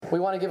We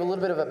want to give a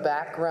little bit of a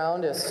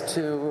background as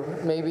to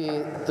maybe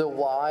the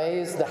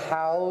whys, the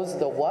hows,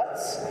 the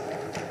whats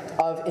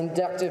of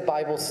inductive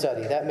Bible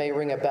study. That may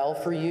ring a bell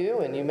for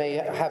you, and you may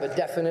have a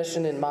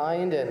definition in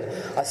mind and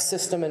a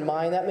system in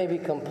mind. That may be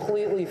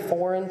completely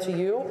foreign to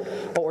you,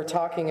 what we're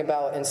talking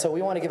about. And so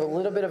we want to give a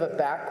little bit of a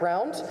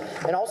background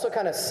and also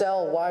kind of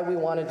sell why we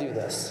want to do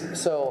this.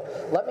 So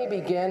let me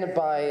begin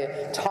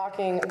by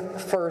talking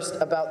first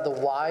about the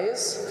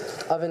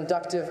whys of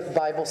inductive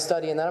Bible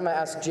study, and then I'm going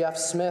to ask Jeff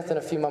Smith in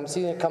a few moments.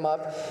 He's going to come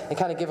up and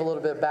kind of give a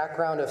little bit of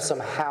background of some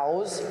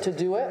hows to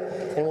do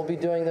it, and we'll be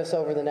doing this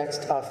over the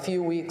next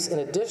few weeks in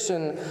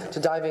addition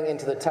to diving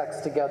into the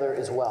text together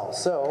as well.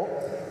 So,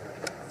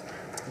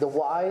 the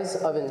whys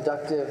of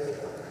inductive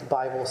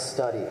Bible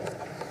study.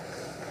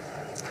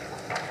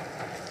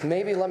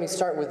 Maybe let me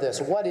start with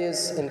this. What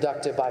is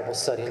inductive Bible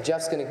study? And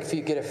Jeff's going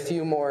to get a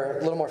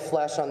little more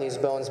flesh on these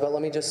bones, but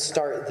let me just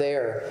start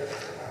there.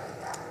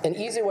 An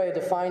easy way of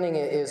defining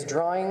it is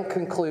drawing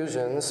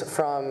conclusions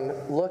from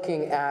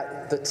looking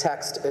at the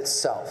text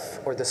itself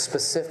or the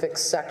specific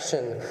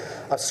section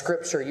of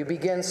Scripture. You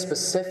begin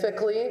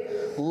specifically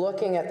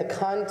looking at the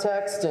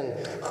context and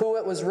who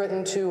it was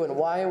written to and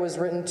why it was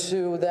written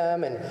to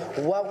them and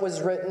what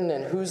was written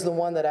and who's the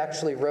one that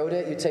actually wrote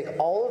it. You take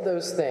all of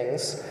those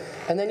things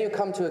and then you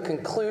come to a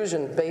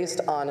conclusion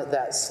based on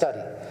that study.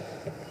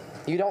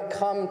 You don't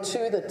come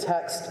to the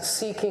text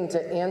seeking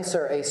to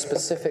answer a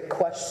specific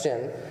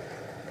question,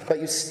 but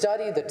you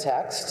study the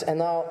text and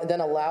then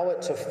allow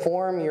it to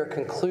form your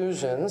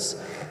conclusions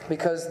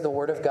because the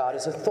Word of God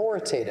is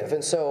authoritative.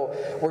 And so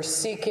we're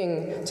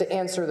seeking to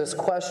answer this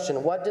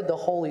question: what did the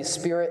Holy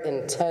Spirit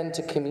intend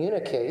to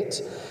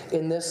communicate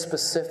in this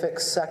specific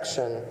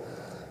section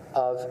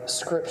of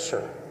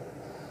Scripture?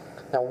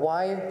 Now,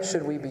 why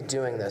should we be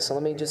doing this? And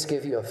let me just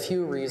give you a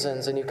few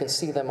reasons, and you can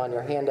see them on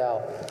your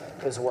handout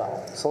as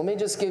well. So let me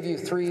just give you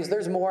three.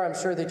 There's more I'm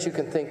sure that you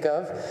can think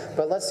of,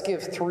 but let's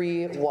give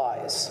three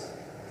whys.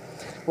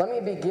 Let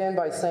me begin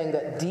by saying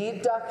that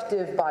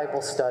deductive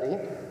Bible study,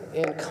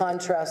 in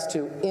contrast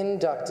to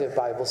inductive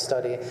Bible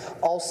study,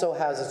 also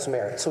has its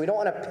merit. So we don't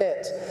want to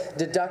pit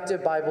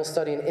deductive Bible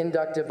study and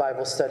inductive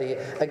Bible study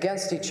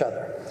against each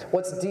other.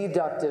 What's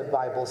deductive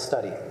Bible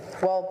study?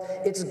 Well,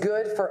 it's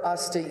good for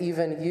us to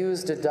even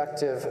use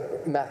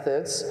deductive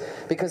methods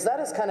because that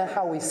is kind of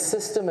how we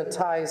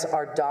systematize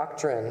our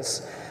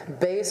doctrines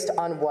based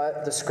on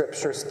what the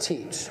Scriptures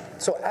teach.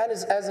 So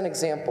as an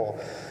example,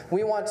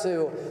 we want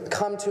to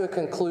come to a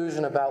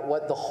conclusion about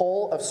what the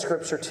whole of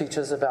Scripture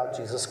teaches about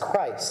Jesus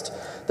Christ,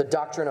 the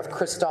doctrine of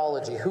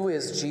Christology. Who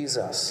is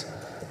Jesus?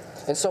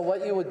 And so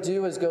what you would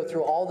do is go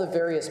through all the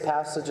various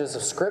passages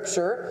of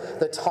Scripture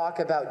that talk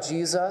about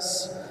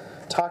Jesus,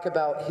 talk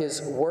about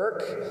his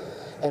work,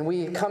 and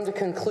we come to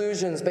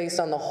conclusions based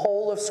on the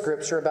whole of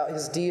Scripture about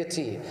his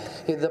deity,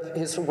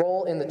 his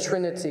role in the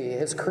Trinity,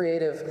 his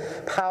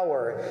creative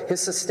power,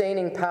 his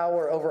sustaining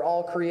power over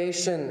all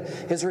creation,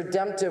 his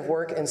redemptive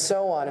work, and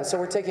so on. And so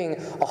we're taking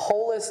a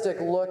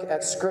holistic look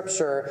at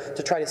Scripture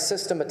to try to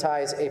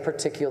systematize a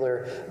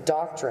particular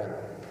doctrine.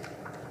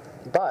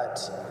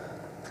 But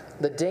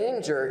the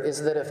danger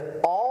is that if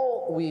all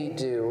we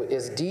do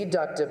is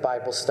deductive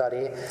Bible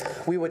study,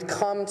 we would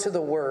come to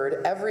the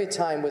Word every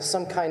time with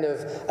some kind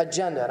of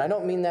agenda. And I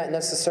don't mean that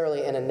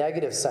necessarily in a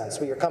negative sense,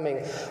 but you're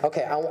coming,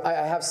 okay,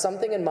 I have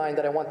something in mind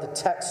that I want the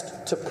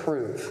text to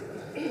prove.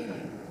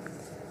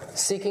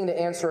 Seeking to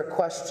answer a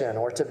question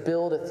or to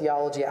build a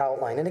theology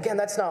outline. And again,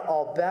 that's not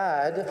all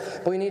bad,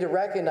 but we need to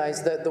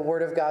recognize that the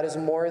Word of God is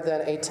more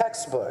than a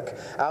textbook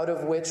out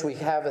of which we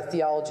have a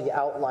theology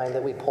outline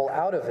that we pull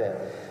out of it.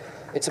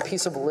 It's a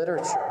piece of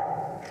literature.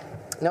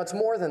 Now, it's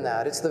more than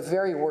that. It's the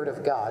very Word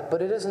of God,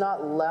 but it is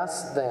not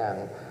less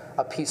than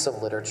a piece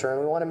of literature, and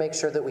we want to make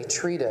sure that we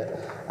treat it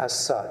as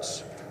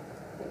such.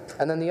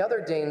 And then the other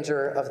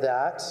danger of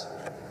that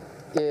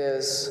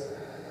is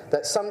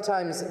that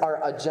sometimes our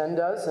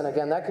agendas, and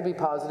again, that could be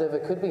positive,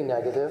 it could be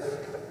negative.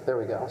 There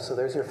we go. So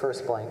there's your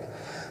first blank.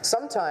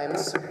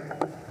 Sometimes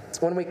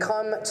when we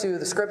come to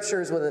the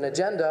Scriptures with an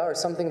agenda or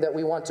something that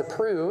we want to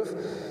prove,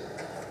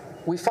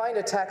 we find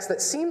a text that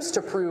seems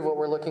to prove what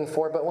we're looking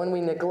for, but when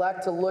we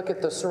neglect to look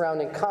at the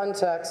surrounding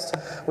context,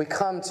 we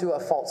come to a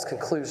false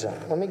conclusion.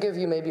 Let me give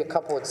you maybe a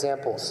couple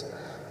examples.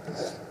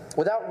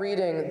 Without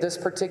reading this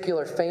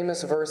particular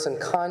famous verse in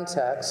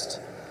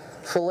context,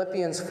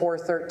 Philippians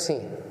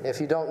 4:13. If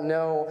you don't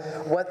know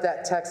what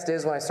that text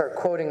is, when I start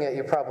quoting it,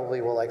 you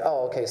probably will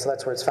oh, okay, so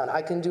that's where it's found.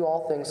 I can do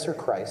all things through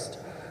Christ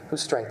who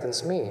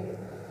strengthens me.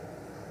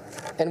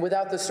 And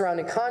without the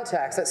surrounding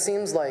context, that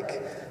seems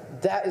like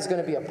that is going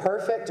to be a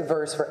perfect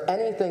verse for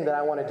anything that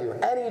I want to do.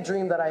 Any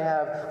dream that I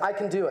have, I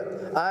can do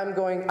it.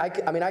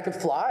 I can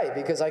fly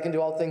because I can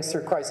do all things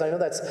through Christ. I know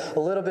that's a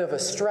little bit of a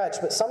stretch,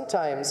 but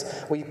sometimes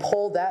we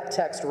pull that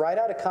text right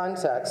out of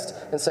context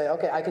and say,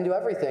 okay, I can do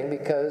everything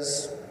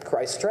because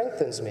Christ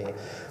strengthens me.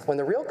 When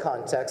the real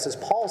context is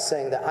Paul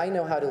saying that I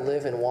know how to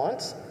live in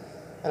want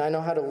and I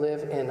know how to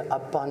live in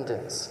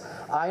abundance.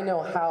 I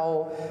know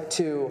how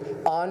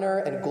to honor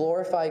and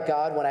glorify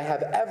God when I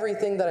have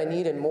everything that I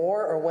need and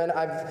more, or when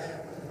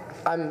I've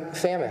I'm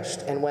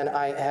famished, and when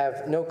I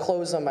have no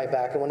clothes on my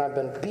back, and when I've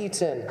been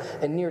beaten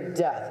and near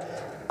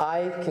death,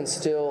 I can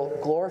still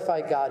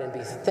glorify God and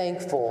be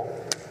thankful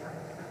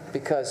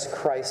because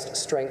Christ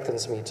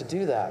strengthens me to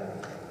do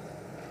that.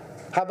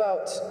 How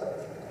about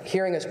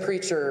hearing a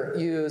preacher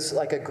use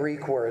like a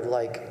Greek word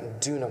like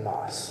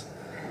dunamos?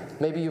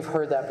 Maybe you've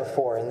heard that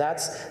before, and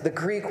that's the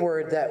Greek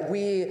word that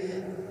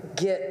we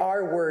get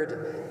our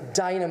word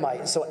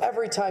dynamite. So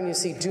every time you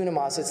see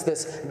dunamos, it's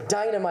this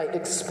dynamite,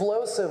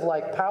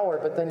 explosive-like power,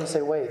 but then you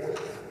say, wait,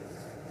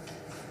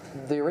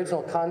 the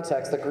original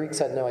context, the Greeks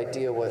had no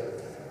idea what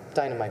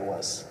dynamite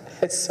was.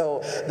 And so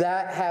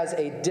that has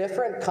a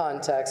different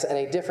context and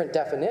a different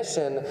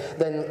definition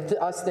than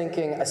us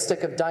thinking a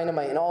stick of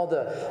dynamite and all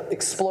the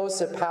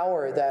explosive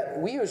power that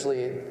we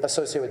usually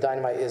associate with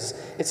dynamite is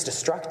it's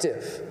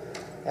destructive.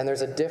 And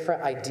there's a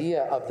different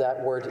idea of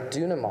that word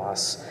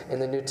dunamos in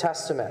the New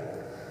Testament.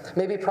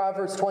 Maybe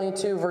Proverbs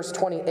 22, verse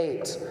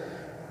 28.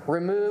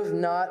 Remove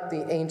not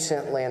the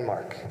ancient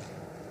landmark.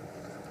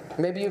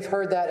 Maybe you've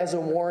heard that as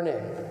a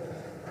warning.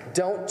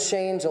 Don't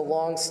change a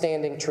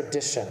long-standing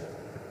tradition,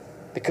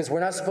 because we're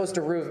not supposed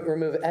to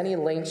remove any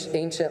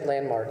ancient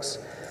landmarks.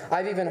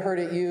 I've even heard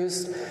it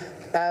used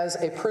as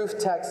a proof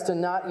text to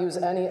not use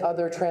any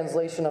other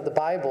translation of the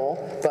Bible,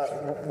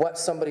 but what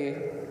somebody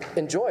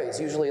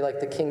enjoys, usually like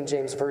the King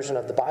James Version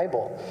of the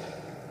Bible.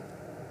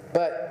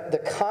 But the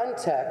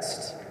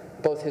context,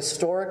 both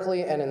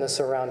historically and in the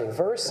surrounding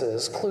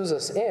verses, clues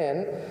us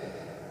in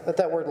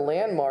that word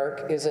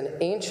landmark is an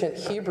ancient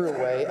Hebrew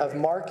way of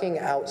marking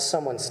out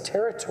someone's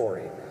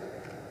territory.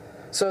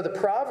 So the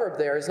proverb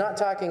there is not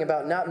talking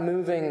about not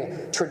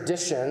moving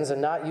traditions and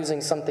not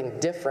using something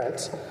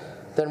different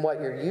than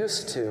what you're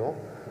used to,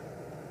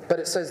 but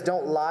it says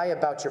don't lie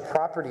about your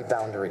property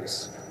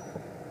boundaries.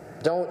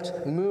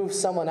 Don't move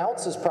someone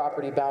else's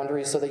property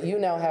boundaries so that you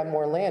now have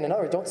more land. In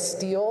other words, don't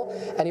steal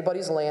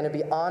anybody's land and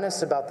be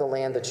honest about the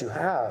land that you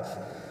have.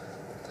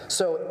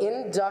 So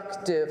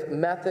inductive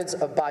methods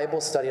of Bible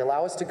study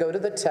allow us to go to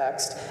the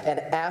text and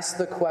ask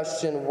the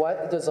question,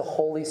 what does the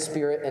Holy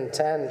Spirit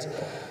intend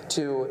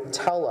to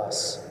tell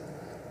us?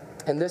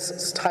 And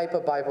this type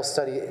of Bible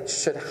study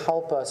should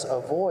help us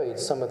avoid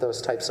some of those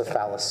types of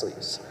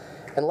fallacies.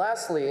 And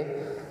lastly,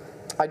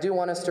 I do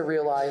want us to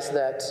realize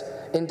that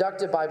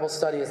inductive Bible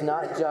study is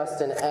not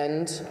just an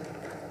end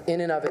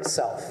in and of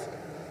itself.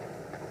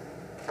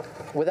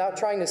 Without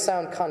trying to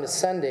sound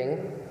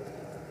condescending,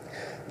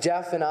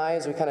 Jeff and I,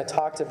 as we kind of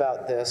talked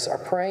about this, are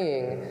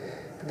praying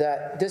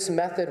that this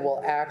method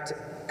will act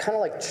kind of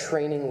like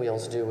training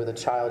wheels do with a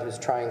child who's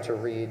trying to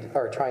read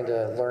or trying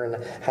to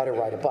learn how to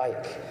ride a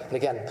bike. And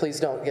again, please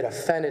don't get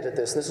offended at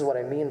this. This is what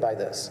I mean by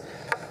this.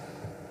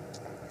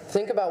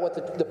 Think about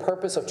what the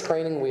purpose of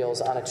training wheels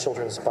on a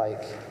children's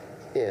bike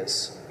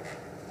is.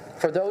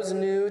 For those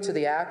new to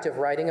the act of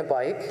riding a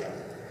bike,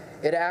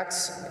 it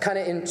acts kind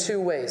of in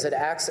two ways. It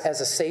acts as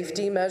a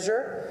safety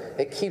measure.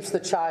 It keeps the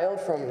child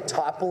from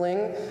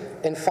toppling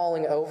and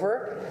falling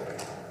over.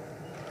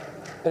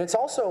 And it's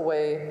also a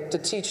way to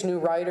teach new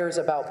riders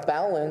about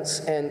balance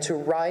and to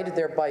ride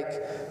their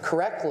bike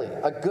correctly.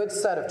 A good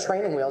set of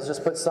training wheels,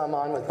 just put some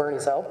on with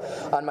Bernie's help,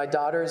 on my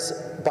daughter's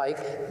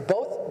bike.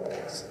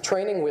 Both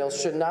training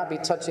wheels should not be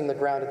touching the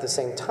ground at the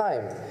same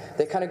time.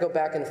 They kind of go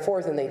back and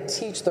forth, and they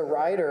teach the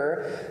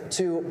rider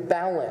to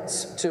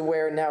balance to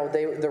where now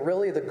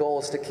really the goal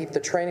is to keep the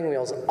training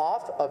wheels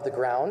off of the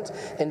ground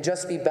and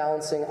just be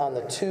balancing on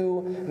the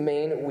two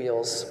main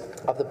wheels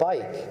of the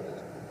bike.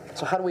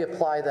 So how do we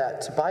apply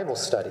that to Bible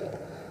study?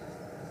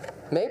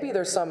 Maybe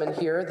there's some in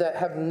here that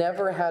have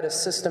never had a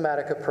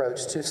systematic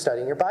approach to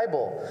studying your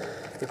Bible.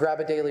 You grab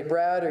a daily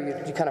bread,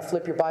 or you kind of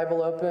flip your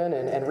Bible open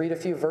and read a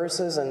few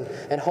verses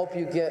and hope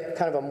you get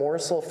kind of a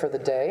morsel for the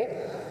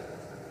day.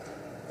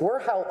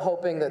 We're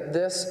hoping that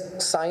this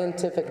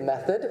scientific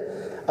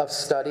method of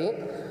study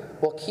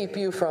will keep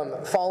you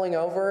from falling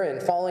over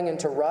and falling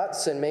into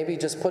ruts and maybe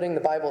just putting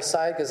the Bible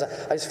aside because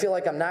I just feel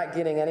like I'm not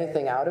getting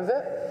anything out of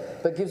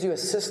it, but gives you a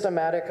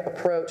systematic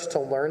approach to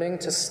learning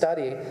to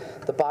study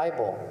the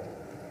Bible.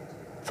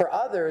 For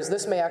others,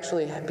 this may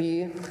actually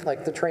be,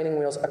 like the training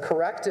wheels, a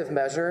corrective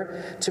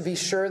measure to be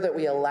sure that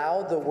we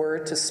allow the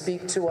Word to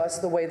speak to us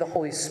the way the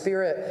Holy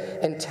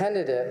Spirit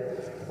intended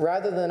it,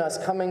 rather than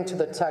us coming to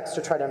the text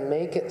to try to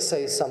make it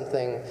say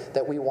something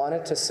that we want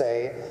it to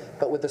say,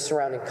 but with the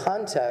surrounding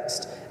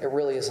context, it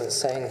really isn't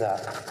saying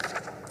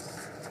that.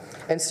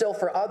 And still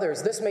for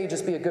others, this may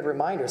just be a good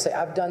reminder. Say,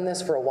 I've done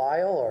this for a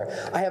while, or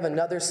I have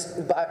another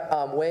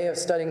way of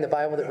studying the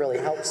Bible that really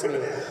helps me.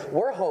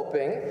 We're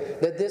hoping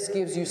that this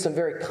gives you some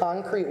very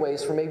concrete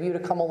ways for maybe you to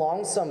come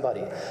along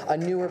somebody, a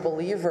newer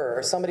believer,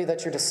 or somebody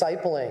that you're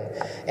discipling,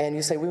 and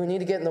you say, we need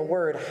to get in the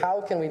Word.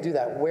 How can we do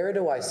that? Where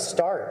do I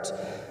start?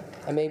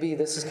 And maybe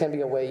this can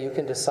be a way you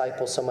can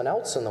disciple someone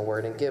else in the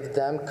Word and give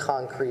them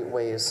concrete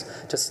ways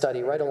to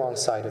study right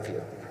alongside of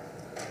you.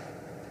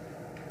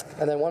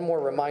 And then one more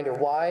reminder,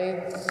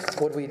 why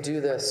would we do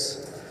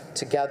this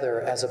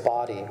together as a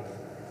body?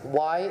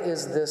 Why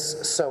is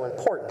this so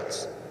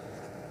important?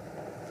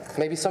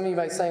 Maybe some of you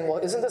might be saying, well,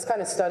 isn't this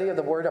kind of study of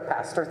the word a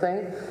pastor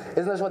thing?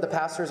 Isn't this what the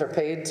pastors are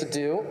paid to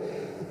do?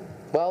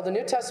 Well, the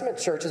New Testament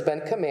church has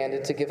been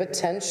commanded to give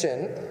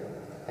attention,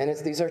 and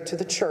these are to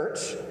the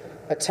church,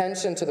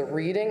 attention to the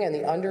reading and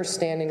the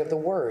understanding of the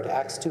word,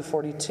 Acts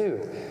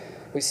 2:42.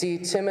 We see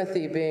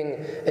Timothy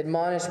being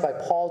admonished by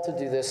Paul to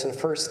do this in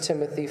 1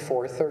 Timothy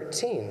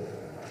 4:13.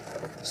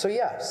 So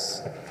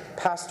yes,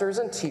 pastors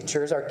and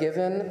teachers are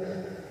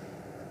given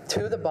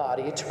to the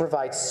body to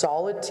provide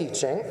solid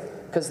teaching,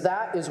 because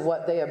that is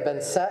what they have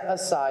been set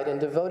aside and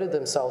devoted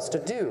themselves to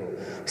do.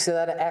 We see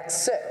that in Acts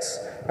 6.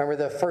 Remember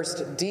the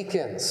first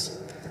deacons.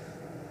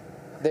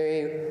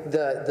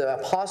 The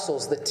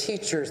apostles, the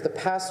teachers, the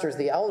pastors,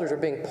 the elders are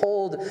being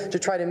pulled to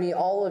try to meet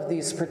all of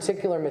these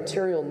particular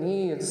material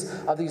needs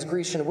of these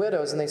Grecian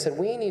widows. And they said,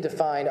 we need to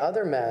find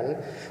other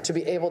men to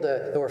be able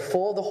to, who are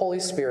full of the Holy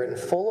Spirit and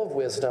full of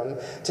wisdom,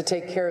 to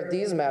take care of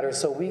these matters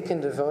so we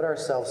can devote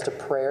ourselves to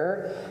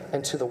prayer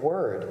and to the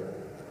word.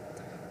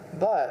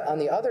 But on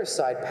the other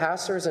side,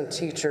 pastors and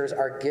teachers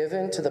are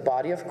given to the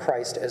body of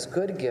Christ as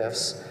good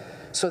gifts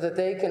so that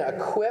they can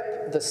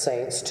equip the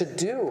saints to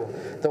do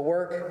the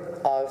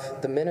work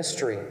of the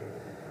ministry.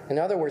 In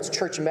other words,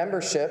 church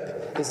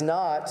membership is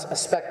not a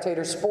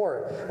spectator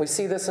sport. We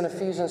see this in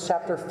Ephesians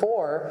chapter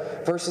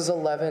 4, verses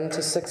 11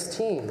 to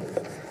 16.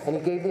 And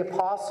he gave the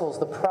apostles,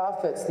 the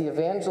prophets, the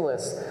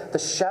evangelists, the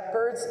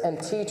shepherds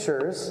and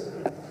teachers.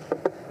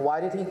 Why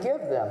did he give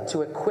them?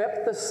 To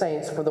equip the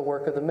saints for the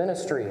work of the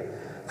ministry,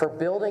 for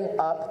building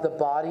up the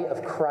body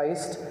of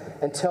Christ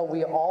until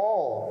we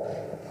all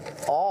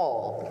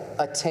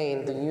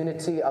attain the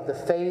unity of the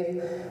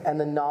faith and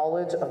the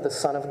knowledge of the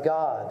Son of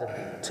God,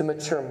 to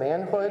mature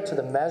manhood, to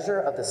the measure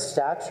of the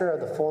stature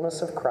of the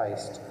fullness of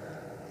Christ,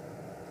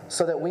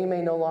 so that we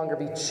may no longer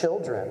be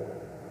children,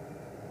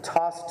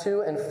 tossed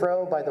to and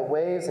fro by the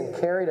waves and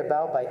carried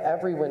about by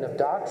every wind of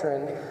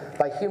doctrine,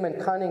 by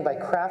human cunning, by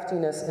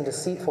craftiness and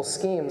deceitful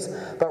schemes,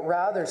 but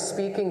rather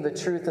speaking the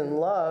truth in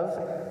love,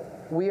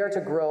 we are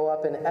to grow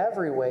up in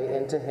every way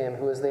into him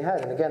who is the head.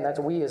 And again, that's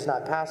we is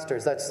not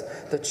pastors. That's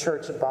the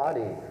church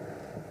body,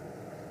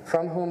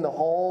 from whom the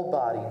whole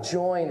body,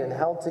 joined and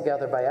held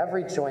together by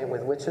every joint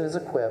with which it is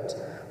equipped,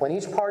 when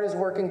each part is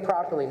working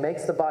properly,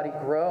 makes the body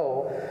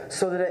grow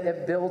so that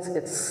it builds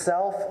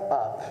itself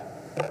up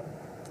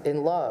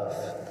in love.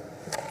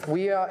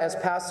 We are, as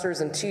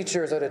pastors and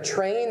teachers, are to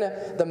train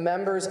the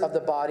members of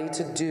the body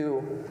to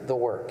do the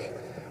work.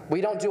 We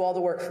don't do all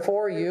the work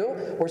for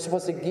you. We're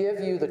supposed to give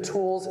you the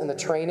tools and the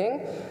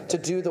training to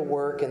do the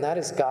work, and that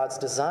is God's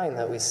design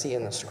that we see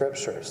in the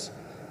Scriptures.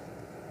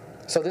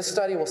 So this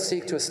study will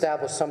seek to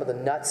establish some of the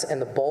nuts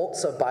and the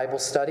bolts of Bible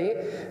study.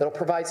 It'll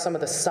provide some of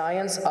the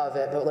science of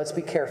it, but let's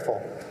be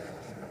careful.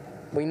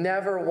 We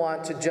never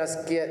want to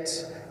just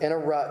get in a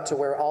rut to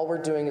where all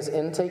we're doing is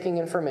intaking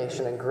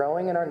information and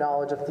growing in our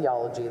knowledge of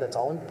theology. That's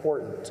all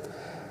important.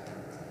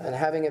 And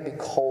having it be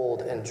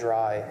cold and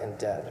dry and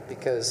dead.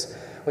 Because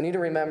we need to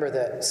remember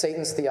that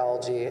Satan's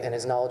theology and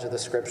his knowledge of the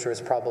Scripture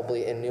is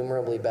probably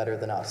innumerably better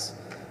than us.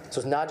 So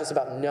it's not just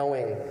about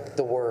knowing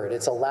the Word.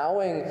 It's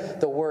allowing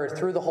the Word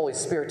through the Holy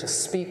Spirit to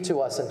speak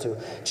to us and to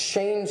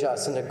change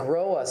us and to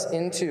grow us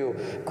into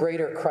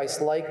greater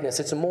Christ-likeness.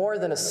 It's more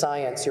than a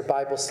science, your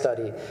Bible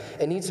study.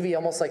 It needs to be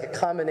almost like a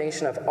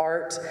combination of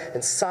art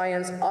and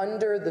science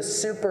under the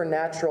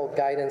supernatural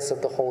guidance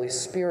of the Holy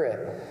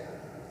Spirit.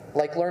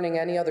 Like learning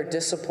any other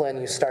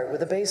discipline, you start with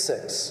the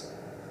basics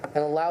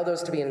and allow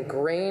those to be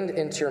ingrained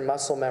into your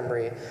muscle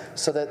memory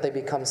so that they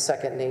become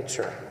second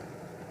nature.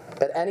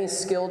 But any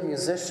skilled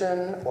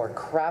musician or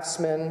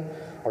craftsman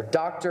or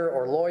doctor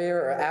or lawyer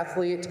or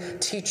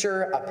athlete,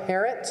 teacher, a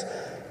parent,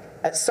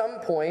 at some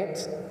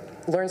point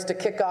learns to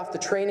kick off the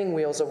training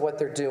wheels of what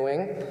they're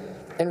doing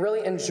and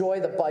really enjoy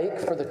the bike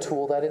for the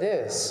tool that it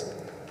is.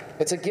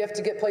 It's a gift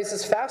to get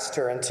places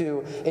faster and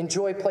to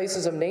enjoy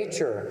places of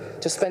nature,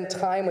 to spend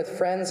time with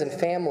friends and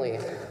family.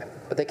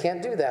 But they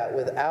can't do that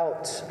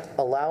without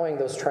allowing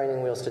those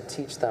training wheels to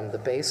teach them the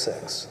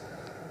basics.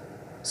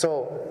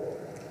 So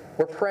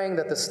we're praying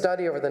that the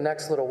study over the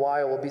next little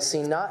while will be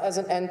seen not as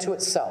an end to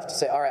itself, to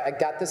say, all right, I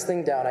got this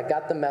thing down, I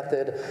got the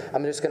method,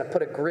 I'm just going to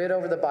put a grid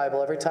over the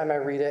Bible every time I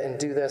read it and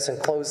do this and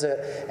close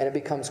it, and it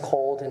becomes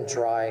cold and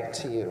dry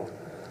to you.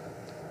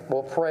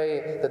 We'll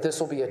pray that this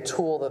will be a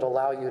tool that will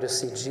allow you to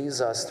see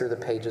Jesus through the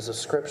pages of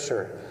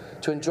Scripture,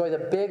 to enjoy the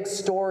big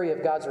story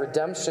of God's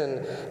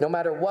redemption no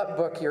matter what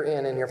book you're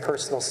in your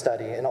personal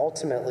study, and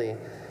ultimately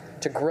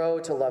to grow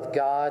to love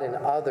God and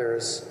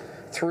others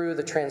through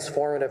the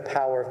transformative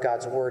power of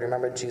God's Word.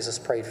 Remember, Jesus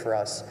prayed for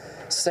us.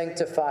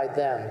 Sanctify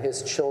them,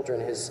 his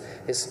children,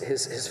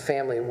 his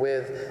family,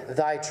 with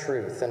thy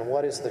truth. And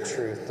what is the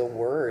truth? The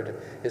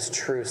Word is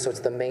truth, so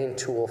it's the main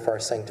tool for our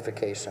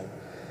sanctification.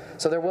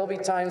 So there will be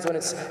times when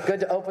it's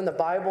good to open the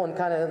Bible and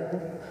kind of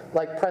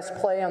like press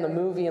play on the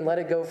movie and let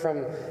it go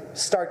from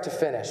start to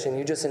finish, and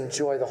you just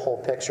enjoy the whole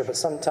picture. But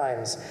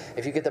sometimes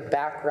if you get the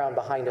background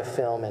behind a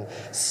film and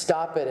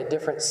stop it at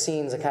different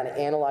scenes and kind of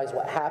analyze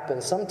what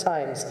happened,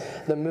 sometimes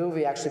the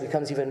movie actually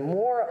becomes even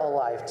more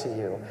alive to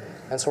you.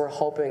 And so we're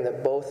hoping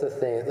that both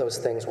those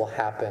things will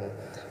happen.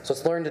 So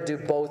let's learn to do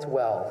both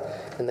well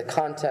in the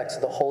context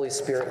the Holy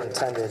Spirit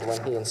intended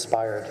when he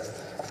inspired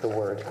the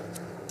Word.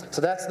 So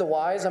that's the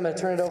whys. I'm going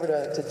to turn it over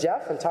to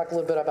Jeff and talk a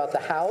little bit about the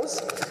hows,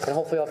 and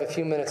hopefully I'll have a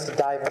few minutes to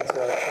dive into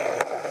the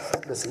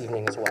text this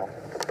evening as well.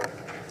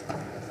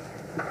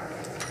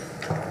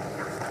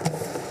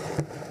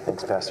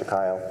 Thanks, Pastor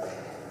Kyle.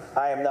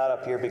 I am not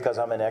up here because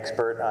I'm an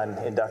expert on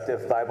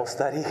inductive Bible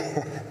study.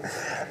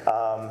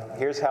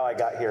 Here's how I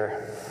got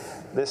here.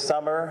 This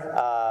summer,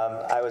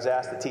 I was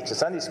asked to teach a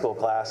Sunday school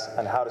class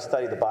on how to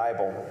study the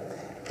Bible.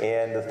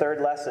 And the third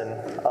lesson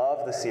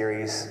of the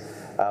series,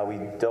 we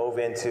dove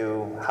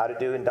into how to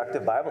do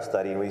inductive Bible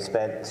study. We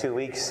spent 2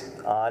 weeks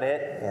on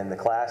it, and the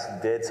class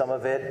did some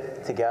of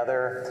it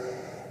together.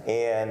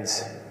 And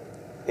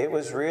it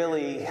was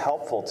really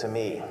helpful to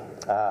me.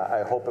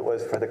 I hope it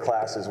was for the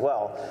class as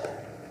well.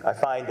 I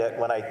find that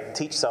when I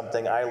teach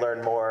something, I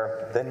learn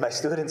more than my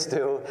students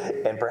do,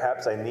 and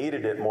perhaps I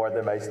needed it more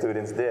than my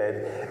students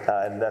did,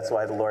 and that's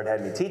why the Lord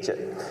had me teach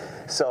it.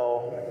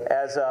 So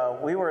as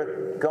we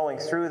were going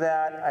through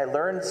that, I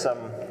learned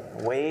some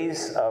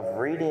ways of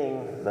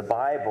reading the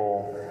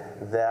Bible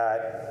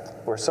that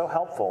were so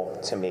helpful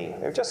to me.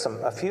 There were just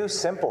a few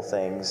simple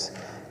things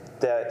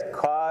that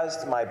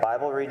caused my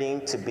Bible reading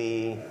to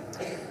be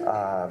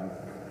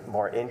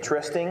more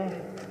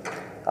interesting.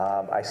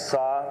 I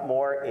saw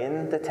more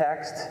in the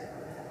text.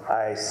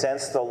 I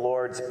sensed the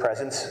Lord's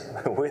presence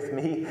with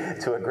me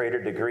to a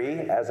greater degree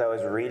as I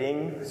was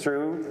reading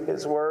through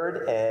His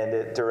Word, and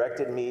it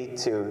directed me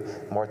to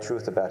more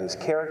truth about His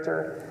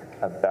character,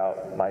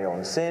 about my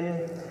own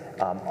sin,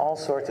 all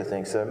sorts of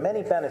things. So there are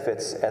many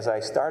benefits as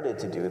I started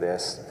to do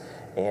this,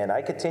 and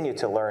I continue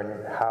to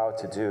learn how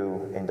to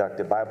do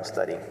inductive Bible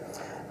study.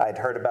 I'd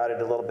heard about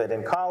it a little bit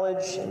in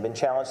college and been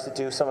challenged to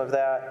do some of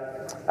that.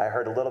 I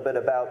heard a little bit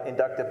about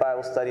inductive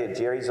Bible study at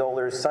Jerry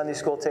Zoller's Sunday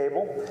school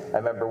table. I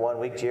remember one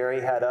week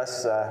Jerry had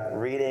us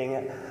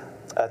reading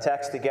a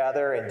text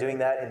together and doing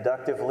that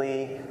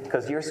inductively,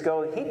 because years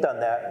ago he'd done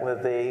that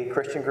with a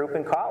Christian group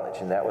in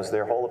college, and that was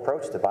their whole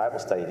approach to Bible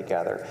study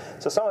together.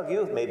 So some of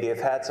you maybe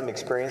have had some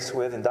experience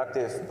with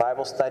inductive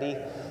Bible study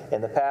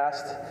in the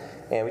past,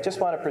 and we just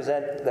want to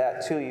present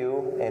that to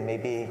you and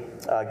maybe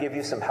give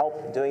you some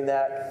help doing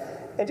that,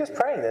 and just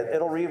praying that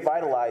it'll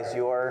revitalize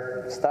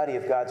your study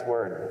of God's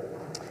Word.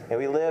 And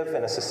we live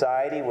in a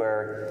society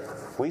where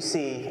we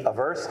see a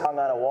verse hung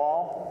on a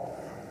wall.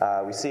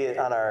 We see it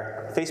on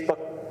our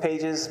Facebook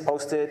pages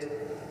posted.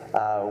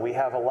 We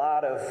have a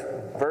lot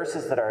of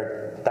verses that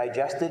are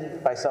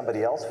digested by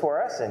somebody else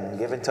for us and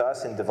given to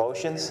us in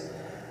devotions.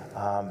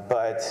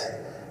 But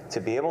to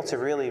be able to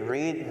really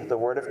read the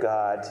Word of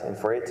God and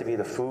for it to be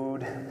the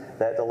food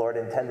that the Lord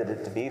intended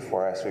it to be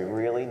for us, we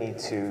really need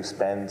to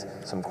spend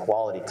some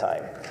quality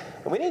time.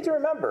 And we need to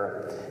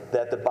remember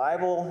that the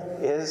Bible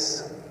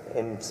is,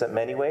 in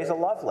many ways, a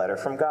love letter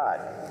from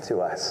God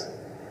to us.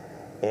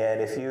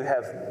 And if you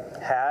have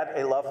had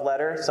a love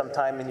letter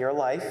sometime in your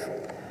life,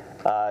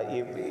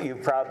 you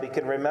probably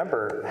can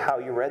remember how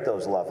you read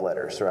those love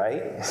letters,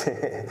 right?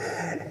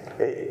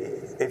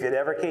 If it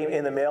ever came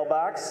in the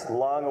mailbox,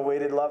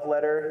 long-awaited love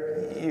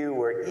letter, you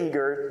were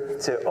eager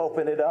to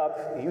open it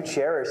up. You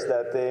cherished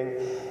that thing,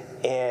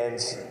 and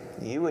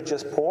you would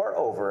just pore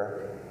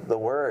over the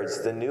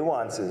words, the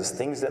nuances,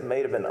 things that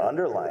may have been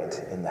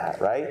underlined in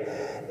that, right?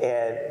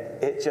 And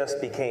it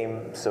just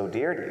became so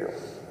dear to you.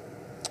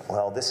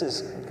 Well, this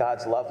is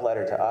God's love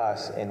letter to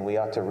us, and we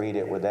ought to read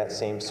it with that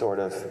same sort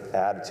of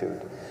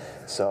attitude.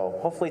 So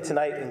hopefully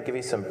tonight we can give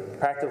you some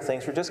practical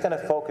things. We're just going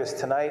to focus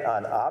tonight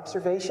on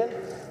observation,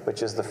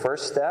 which is the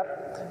first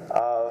step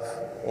of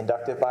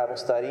inductive Bible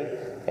study,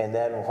 and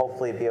then we'll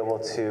hopefully be able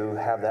to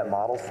have that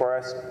modeled for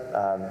us.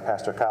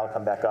 Pastor Kyle will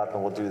come back up,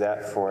 and we'll do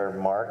that for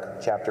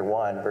Mark chapter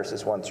 1,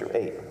 verses 1 through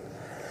 8.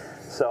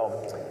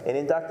 So, in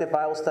inductive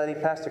Bible study,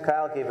 Pastor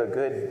Kyle gave a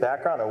good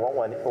background on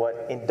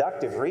what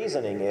inductive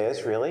reasoning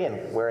is, really,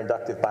 and where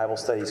inductive Bible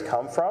studies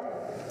come from.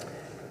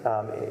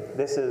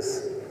 This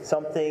is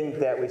something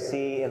that we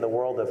see in the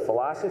world of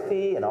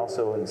philosophy and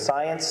also in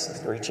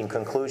science, reaching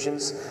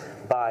conclusions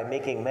by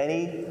making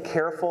many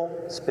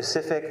careful,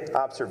 specific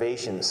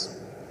observations,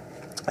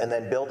 and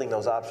then building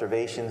those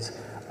observations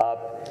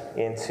up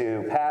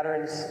into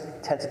patterns,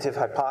 tentative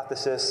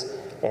hypothesis,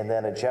 and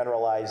then a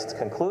generalized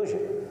conclusion.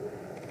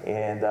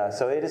 And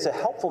so it is a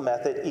helpful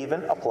method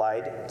even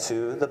applied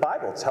to the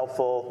Bible. It's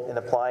helpful in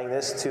applying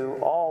this to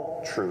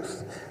all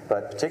truth,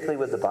 but particularly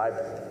with the Bible.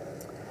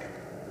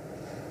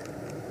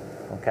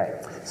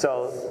 Okay,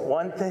 so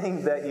one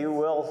thing that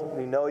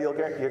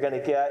you're going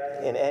to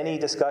get in any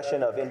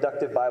discussion of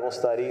inductive Bible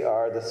study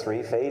are the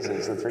three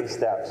phases, the three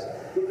steps.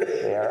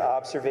 They are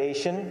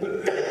observation.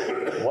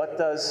 What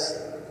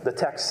does the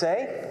text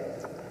say?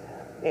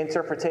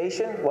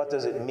 Interpretation, what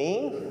does it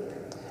mean?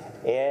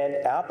 And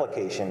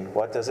application,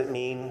 what does it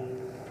mean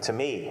to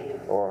me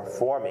or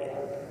for me?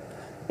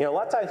 You know, a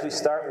lot of times we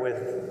start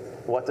with,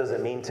 what does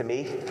it mean to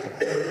me?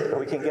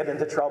 We can get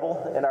into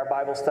trouble in our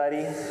Bible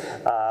study.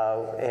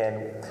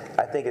 And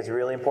I think it's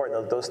really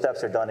important that those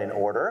steps are done in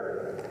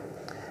order,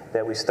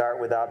 that we start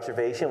with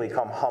observation, we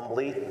come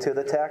humbly to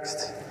the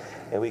text,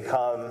 and we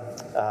come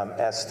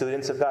as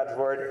students of God's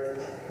Word.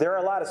 There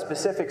are a lot of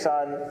specifics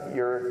on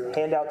your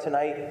handout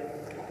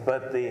tonight,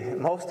 but the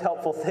most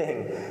helpful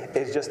thing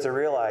is just to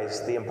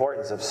realize the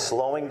importance of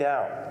slowing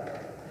down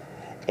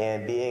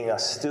and being a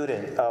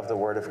student of the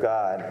Word of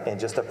God and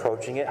just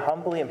approaching it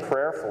humbly and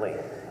prayerfully,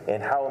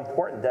 and how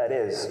important that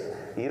is.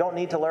 You don't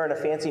need to learn a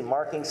fancy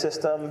marking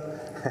system.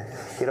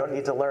 You don't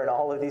need to learn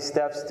all of these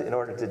steps in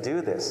order to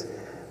do this.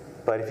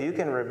 But if you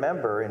can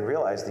remember and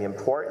realize the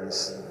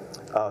importance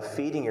of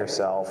feeding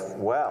yourself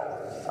well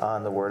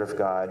on the Word of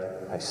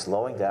God by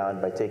slowing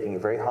down, by taking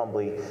it very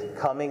humbly,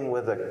 coming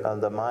with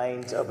the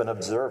mind of an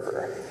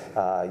observer,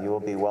 you will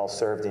be well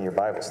served in your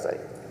Bible study.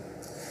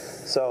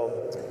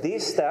 So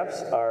these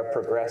steps are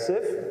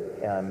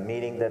progressive,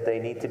 meaning that they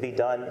need to be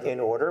done in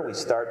order. We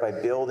start by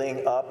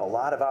building up a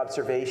lot of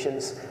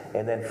observations,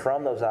 and then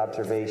from those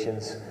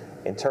observations,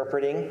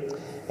 interpreting.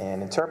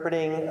 And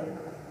interpreting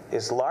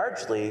is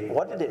largely,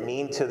 what did it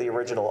mean to the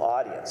original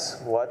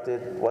audience? What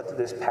did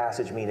this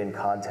passage mean in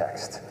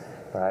context,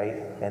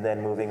 right? And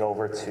then moving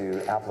over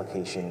to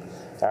application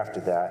after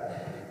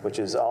that, which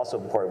is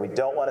also important. We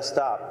don't want to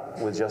stop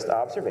with just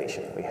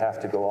observation. We have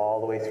to go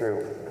all the way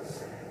through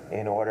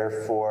in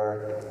order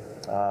for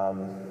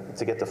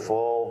to get the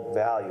full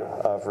value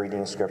of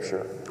reading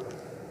Scripture.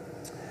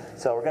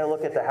 So we're going to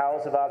look at the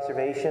hows of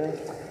observation,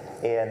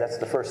 and that's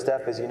the first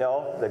step. As you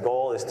know, the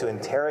goal is to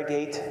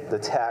interrogate the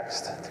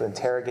text.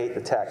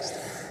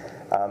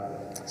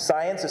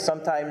 Science is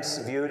sometimes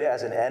viewed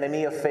as an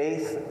enemy of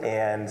faith,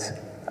 and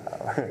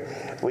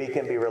we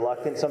can be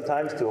reluctant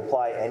sometimes to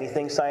apply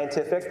anything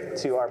scientific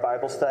to our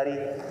Bible study,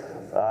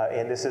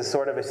 and this is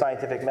sort of a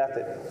scientific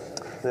method.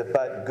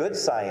 But good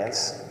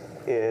science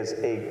is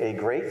a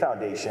great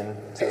foundation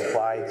to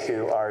apply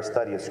to our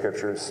study of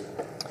Scriptures.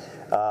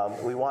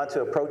 We want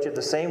to approach it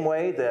the same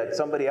way that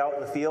somebody out in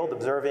the field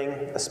observing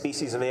a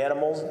species of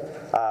animals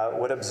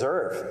would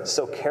observe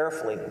so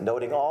carefully,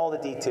 noting all the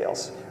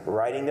details,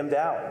 writing them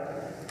down,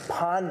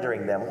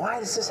 pondering them. Why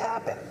does this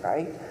happen,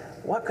 right?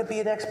 What could be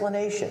an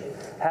explanation?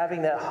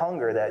 Having that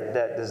hunger,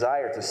 that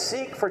desire to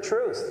seek for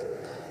truth.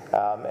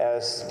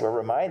 As we're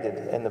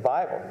reminded in the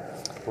Bible,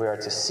 we are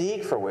to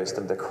seek for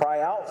wisdom, to cry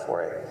out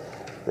for it.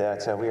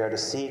 That we are to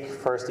seek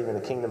first even the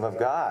kingdom of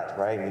God,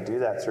 right? We do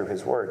that through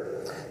His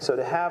Word. So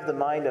to have the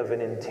mind of an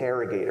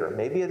interrogator,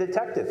 maybe a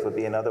detective would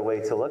be another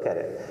way to look at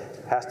it.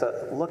 Has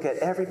to look at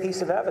every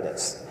piece of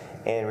evidence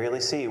and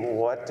really see,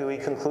 what do we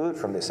conclude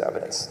from this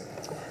evidence?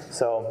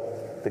 So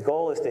the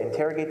goal is to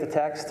interrogate the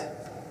text.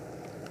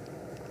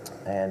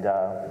 And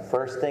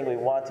first thing we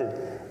want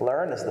to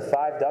learn is the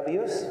 5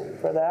 W's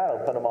for that.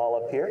 I'll put them all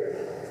up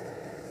here.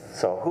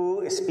 So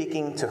who is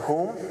speaking to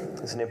whom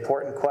is an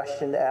important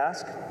question to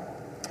ask.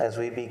 As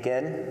we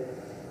begin,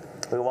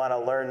 we want to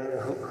learn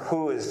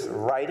who is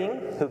writing,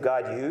 who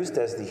God used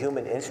as the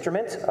human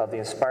instrument of the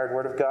inspired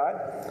Word of God,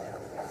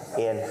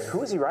 and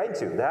who is He writing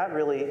to? That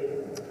really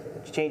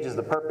changes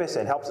the purpose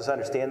and helps us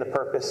understand the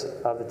purpose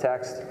of the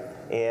text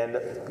and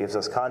gives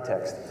us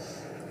context.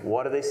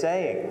 What are they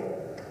saying?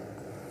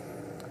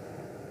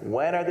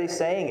 When are they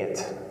saying it?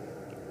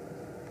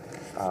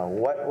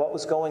 What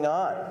was going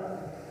on?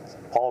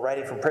 Paul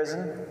writing from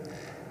prison?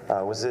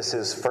 Was this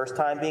his first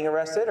time being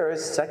arrested, or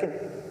his second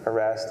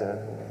arrest? And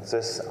is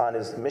this on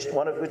his mission?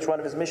 Which one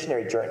of his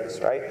missionary journeys?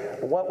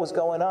 Right? What was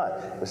going on?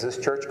 Was this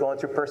church going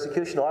through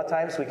persecution? A lot of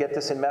times we get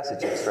this in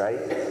messages, right?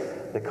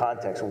 The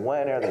context.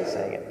 When are they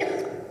saying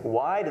it?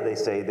 Why do they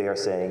say they are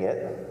saying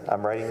it?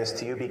 I'm writing this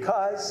to you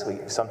because we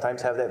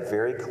sometimes have that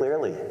very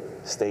clearly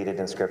stated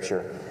in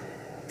Scripture.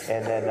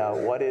 And then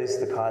what is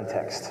the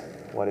context?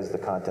 What is the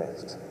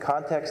context?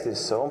 Context is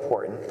so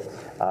important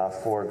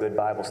for good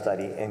Bible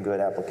study and good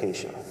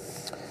application.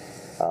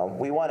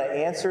 We want to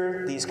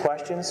answer these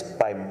questions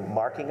by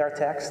marking our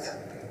text,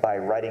 by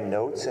writing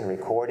notes and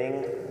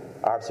recording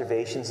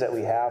observations that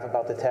we have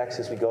about the text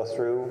as we go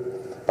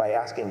through, by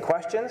asking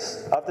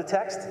questions of the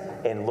text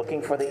and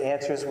looking for the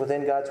answers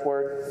within God's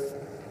Word,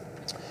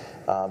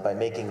 by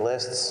making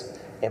lists,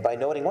 and by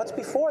noting what's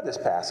before this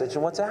passage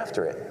and what's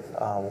after it.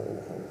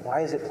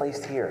 Why is it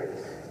placed here?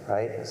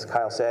 Right? As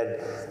Kyle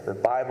said, the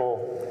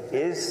Bible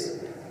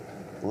is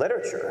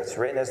literature. It's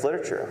written as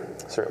literature.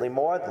 Certainly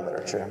more than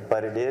literature,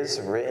 but it is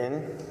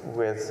written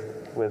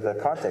with a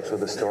context,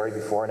 with a story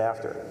before and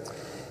after.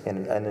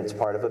 And it's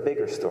part of a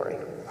bigger story,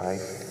 right?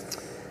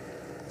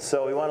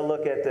 So we want to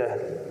look at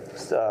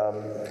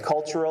the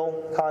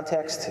cultural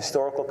context,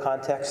 historical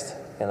context,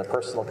 and the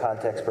personal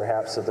context,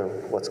 perhaps, of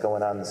what's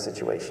going on in the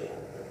situation.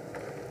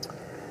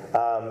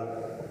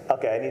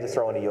 Okay, I need to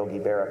throw in a Yogi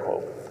Berra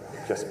quote,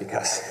 just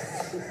because.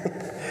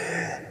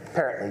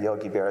 Apparently,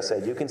 Yogi Berra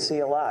said, "You can see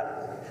a lot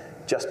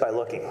just by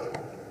looking."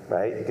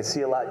 right? You can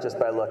see a lot just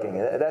by looking.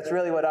 That's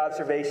really what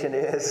observation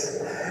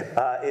is.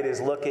 It is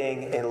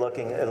looking and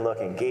looking and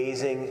looking,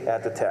 gazing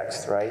at the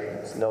text, right?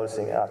 It's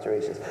noticing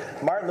observations.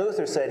 Martin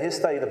Luther said his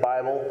study of the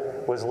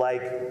Bible was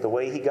like the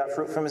way he got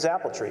fruit from his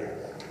apple tree.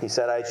 He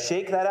said, I'd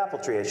shake that apple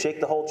tree, I'd shake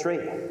the whole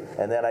tree,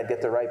 and then I'd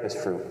get the ripest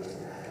fruit.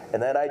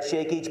 And then I'd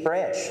shake each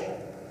branch.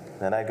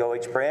 Then I'd go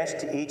each branch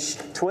to each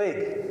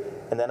twig,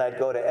 and then I'd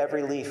go to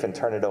every leaf and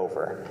turn it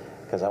over,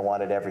 because I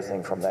wanted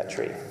everything from that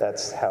tree.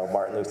 That's how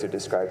Martin Luther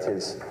described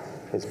his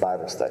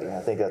Bible study. I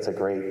think that's a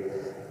great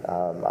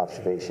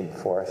observation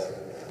for us.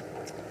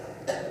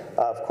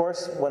 Of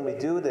course, when we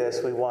do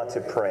this, we want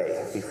to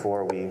pray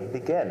before we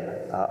begin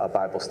a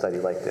Bible study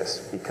like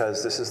this,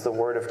 because this is the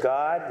Word of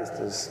God. This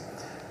is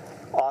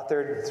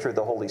authored through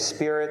the Holy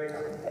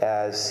Spirit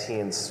as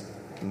He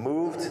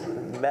moved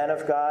men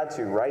of God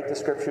to write the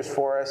Scriptures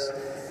for us.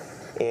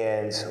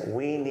 And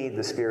we need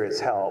the Spirit's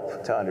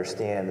help to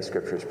understand the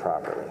Scriptures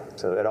properly.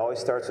 So it always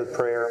starts with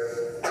prayer,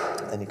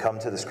 and you come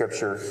to the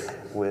Scripture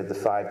with the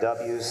 5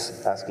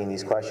 W's, asking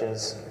these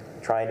questions,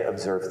 trying to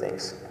observe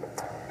things.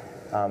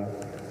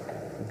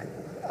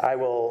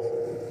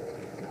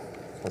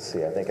 Let's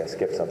see, I think I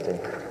skipped something.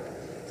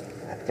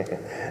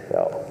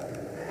 No.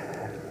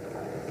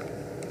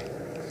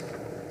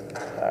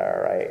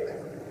 All right.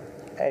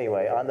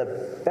 Anyway, on the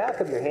back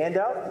of your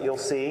handout, you'll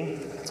see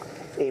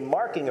a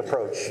marking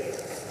approach.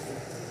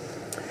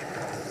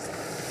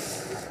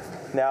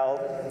 Now,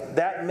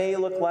 that may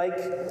look like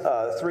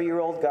a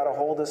 3-year-old got a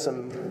hold of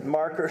some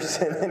markers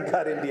and then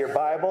got into your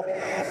Bible.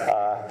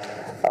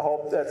 I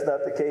hope that's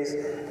not the case.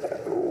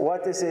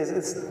 What this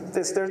is,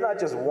 there's not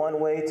just one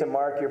way to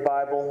mark your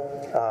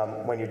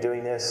Bible when you're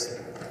doing this,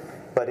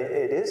 but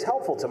it is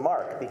helpful to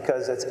mark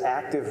because it's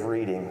active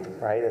reading,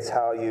 right? It's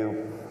how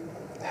you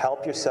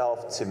help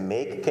yourself to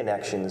make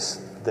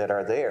connections that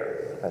are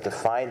there, to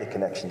find the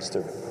connections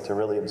to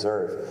really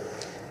observe.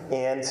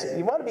 And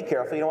you want to be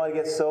careful. You don't want to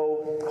get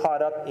so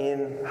caught up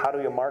in how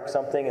do you mark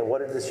something and what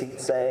did the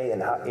sheet say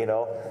and how,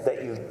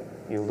 that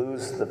you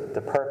lose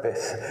the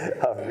purpose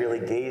of really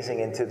gazing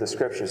into the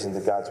Scriptures,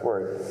 into God's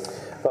Word.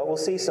 But we'll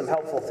see some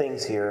helpful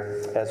things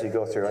here as we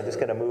go through. I'm just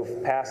going to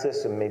move past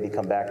this and maybe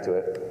come back to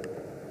it.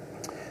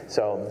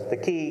 So the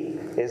key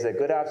is that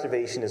good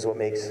observation is what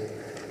makes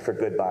for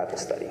good Bible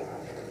study.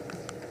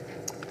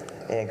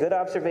 And good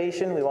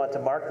observation, we want to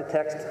mark the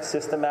text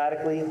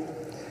systematically.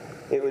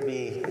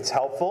 It's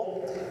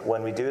helpful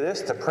when we do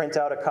this to print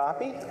out a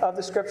copy of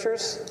the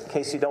Scriptures, in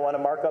case you don't want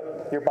to mark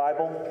up your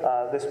Bible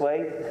this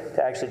way,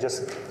 to actually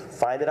just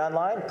find it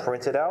online,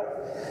 print it out.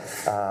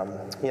 I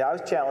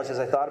was challenged as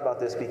I thought about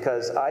this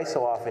because I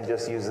so often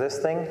just use this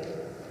thing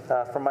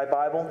from my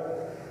Bible.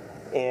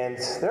 And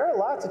there are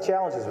lots of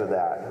challenges with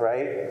that,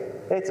 right?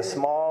 It's a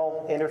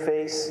small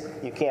interface.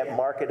 You can't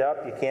mark it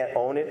up. You can't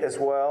own it as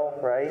well,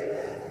 right?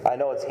 I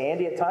know it's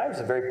handy at times.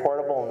 It's very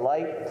portable and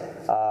light.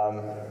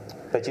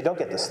 But you don't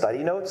get the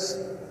study notes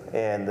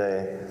and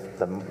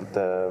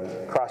the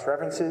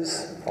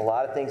cross-references, a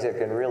lot of things that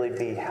can really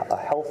be a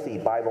healthy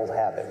Bible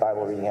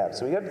reading habit.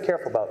 So we have to be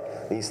careful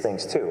about these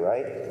things too,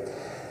 right?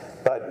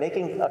 But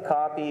making a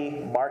copy,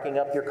 marking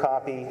up your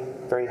copy,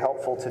 very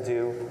helpful to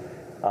do.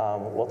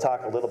 We'll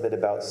talk a little bit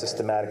about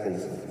systematically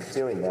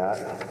doing that.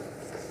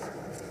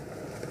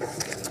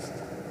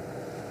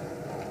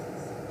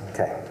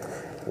 Okay.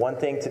 One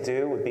thing to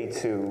do would be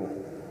to,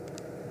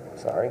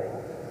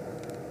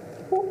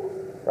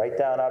 write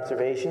down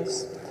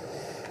observations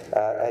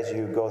as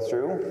you go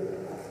through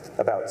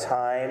about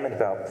time and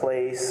about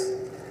place.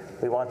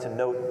 We want to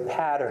note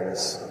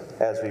patterns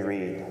as we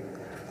read.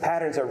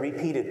 Patterns are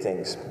repeated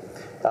things.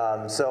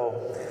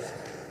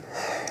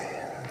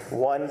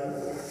 One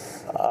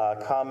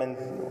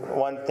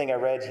thing I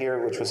read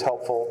here which was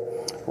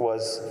helpful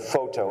was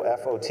photo,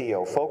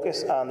 F-O-T-O.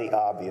 Focus on the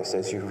obvious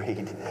as you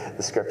read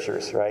the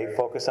Scriptures, right?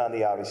 Focus on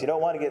the obvious. You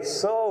don't want to get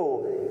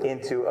so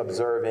into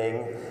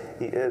observing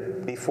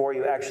before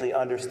you actually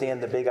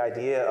understand the big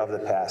idea of the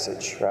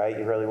passage, right?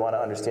 You really want to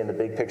understand the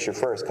big picture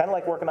first. Kind of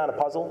like working on a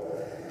puzzle.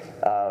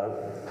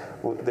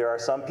 There are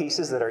some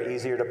pieces that are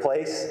easier to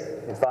place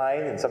and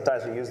find, and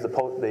sometimes we use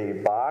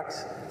the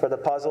box for the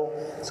puzzle,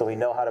 so we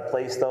know how to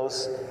place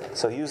those.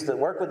 So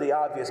work with the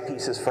obvious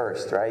pieces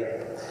first,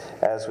 right,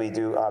 as we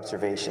do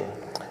observation.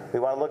 We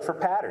want to look for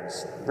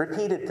patterns,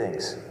 repeated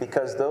things,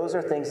 because those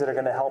are things that are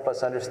going to help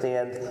us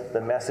understand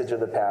the message of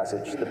the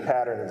passage, the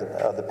pattern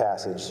of the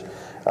passage,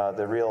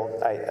 the real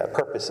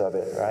purpose of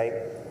it, right?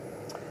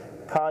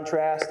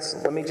 Contrasts.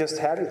 Let me just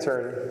have you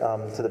turn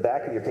to the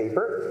back of your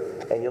paper,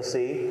 and you'll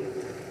see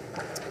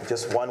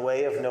just one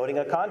way of noting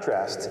a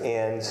contrast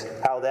and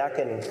how that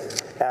can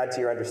add to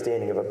your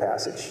understanding of a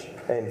passage.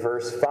 In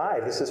verse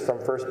 5, this is from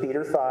 1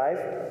 Peter 5.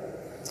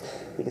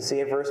 You can see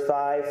in verse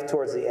 5,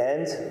 towards the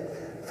end,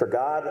 for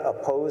God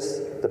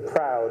opposes the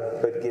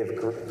proud, but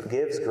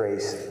gives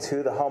grace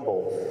to the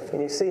humble.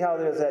 And you see how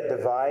there's that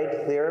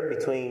divide there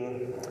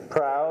between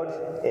proud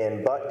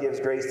and but gives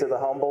grace to the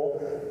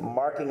humble,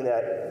 marking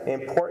that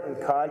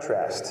important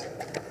contrast.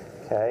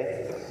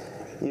 Okay?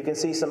 You can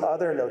see some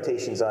other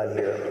notations on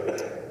here,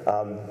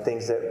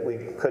 things that we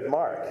could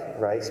mark,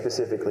 right,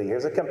 specifically.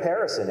 Here's a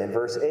comparison in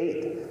verse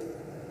 8.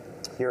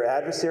 Your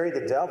adversary,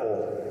 the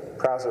devil,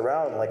 prowls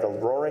around like a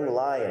roaring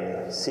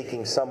lion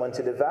seeking someone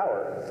to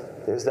devour.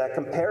 There's that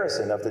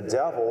comparison of the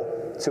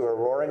devil to a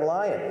roaring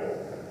lion.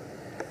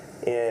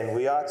 And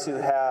we ought to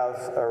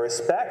have a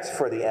respect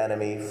for the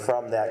enemy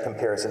from that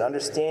comparison,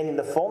 understanding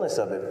the fullness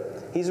of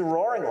it. He's a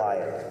roaring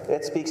lion.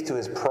 It speaks to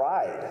his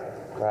pride,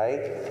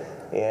 right?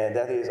 And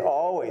that is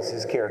always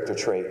his character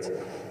trait.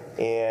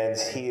 And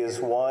he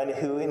is one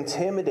who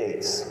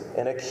intimidates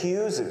and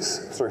accuses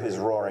through his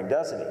roaring,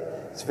 doesn't he?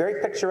 It's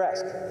very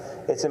picturesque.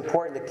 It's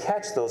important to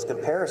catch those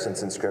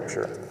comparisons in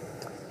Scripture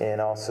and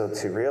also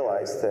to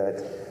realize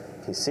that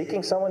he's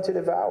seeking someone to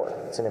devour.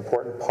 It's an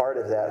important part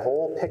of that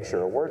whole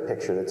picture, a word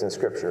picture that's in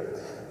Scripture.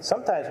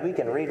 Sometimes we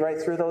can read right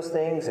through those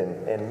things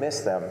and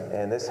miss them,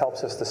 and this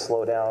helps us to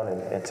slow down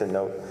and to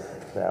note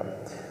them.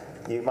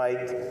 You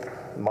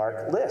might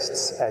mark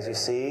lists, as you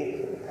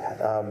see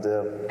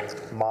the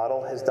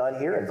model has done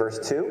here in verse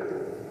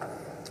 2.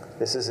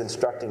 This is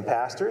instructing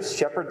pastors.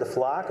 Shepherd the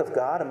flock of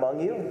God among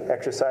you,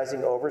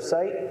 exercising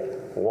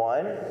oversight.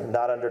 1,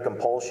 not under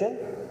compulsion,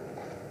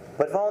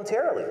 but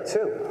voluntarily.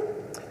 2,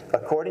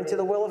 according to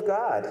the will of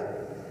God,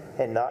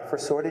 and not for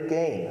sordid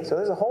gain. So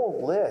there's a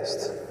whole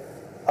list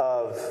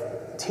of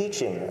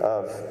teaching,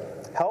 of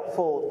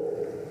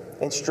helpful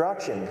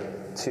instruction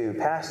to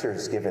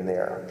pastors given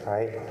there,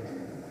 right?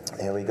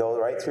 And we go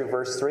right through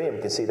verse 3, and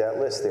we can see that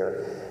list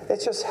there.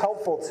 It's just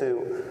helpful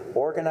to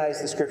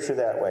organize the Scripture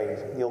that way.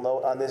 You'll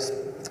note on this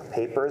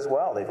paper as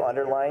well, they've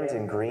underlined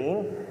in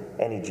green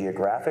any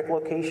geographic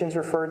locations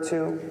referred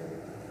to.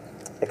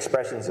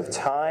 Expressions of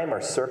time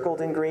are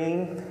circled in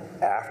green,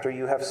 after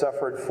you have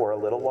suffered for a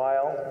little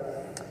while.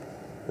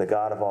 The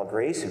God of all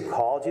grace, who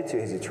called you to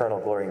his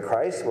eternal glory in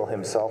Christ, will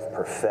himself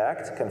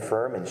perfect,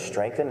 confirm, and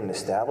strengthen, and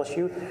establish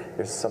you.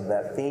 There's some of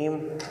that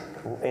theme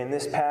in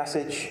this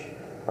passage,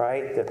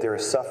 right? That there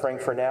is suffering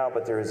for now,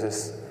 but there is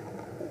this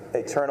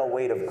eternal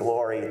weight of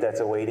glory that's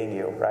awaiting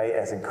you, right?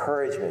 As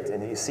encouragement.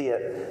 And you see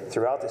it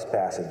throughout this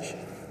passage.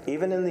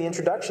 Even in the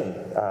introduction,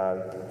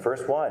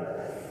 verse 1.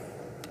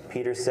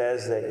 Peter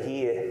says that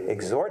he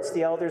exhorts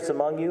the elders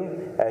among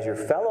you as your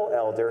fellow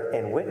elder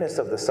and witness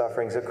of the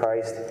sufferings of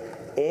Christ,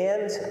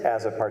 and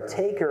as a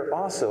partaker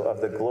also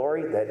of the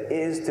glory that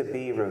is to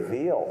be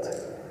revealed.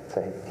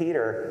 So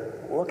Peter,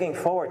 looking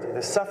forward to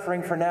the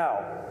suffering for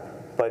now,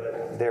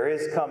 but there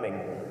is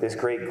coming this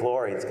great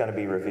glory that's going to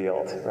be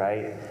revealed,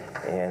 right?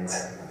 And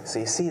so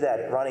you see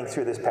that running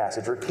through this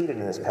passage, repeated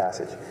in this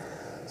passage.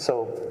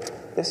 So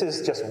this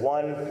is just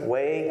one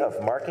way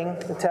of marking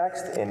the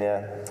text, and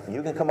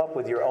you can come up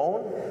with your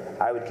own.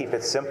 I would keep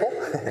it simple,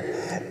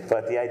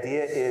 but the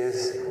idea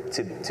is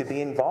to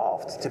be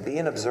involved, to be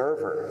an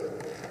observer.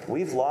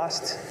 We've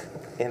lost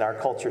in our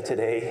culture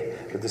today,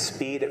 with the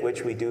speed at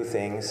which we do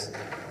things,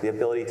 the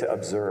ability to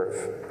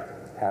observe,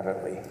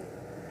 haven't we?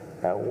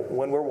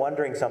 When we're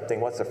wondering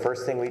something, what's the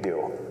first thing we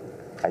do?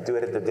 I do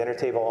it at the dinner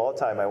table all the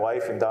time. My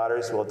wife and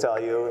daughters will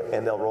tell you,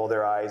 and they'll roll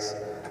their eyes.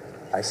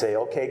 I say,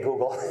 okay,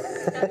 Google.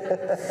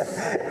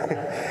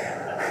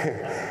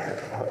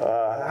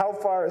 How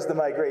far is the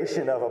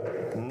migration of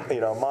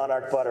a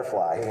monarch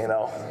butterfly?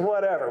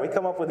 Whatever. We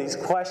come up with these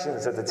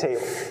questions at the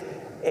table,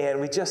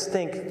 and we just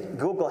think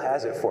Google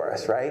has it for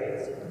us,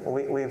 right?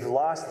 We've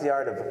lost the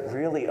art of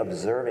really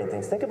observing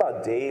things. Think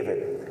about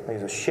David. He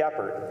was a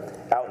shepherd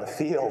out in the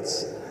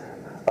fields,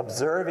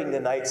 observing the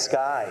night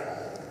sky,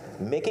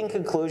 making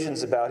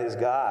conclusions about his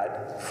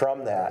God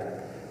from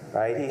that.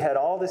 Right? He had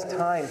all this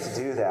time to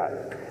do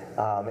that,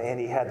 and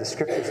he had the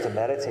Scriptures to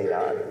meditate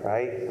on.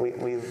 Right?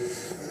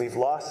 We've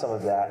lost some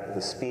of that,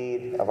 the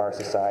speed of our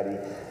society.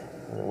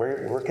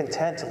 We're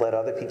content to let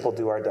other people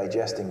do our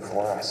digesting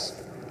for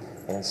us,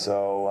 and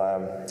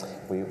so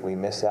we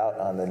miss out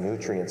on the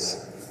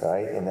nutrients,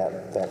 right, in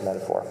that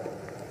metaphor.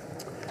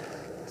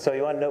 So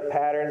you want to note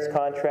patterns,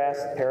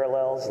 contrasts,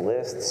 parallels,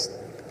 lists.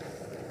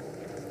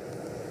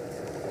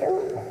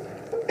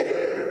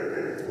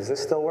 Does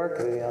this still work?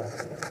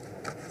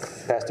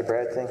 Pastor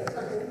Brad thing?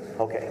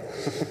 Okay.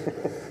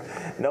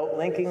 Note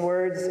linking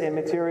words in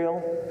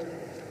material.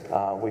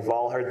 We've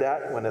all heard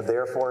that. When a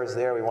therefore is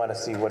there, we want to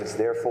see what it's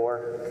there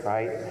for,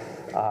 right?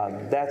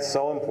 That's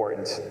so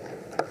important.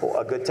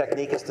 A good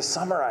technique is to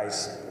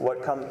summarize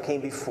what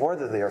came before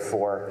the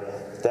therefore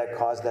that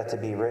caused that to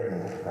be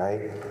written,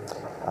 right?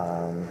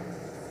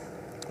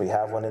 We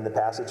have one in the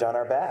passage on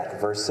our back,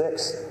 verse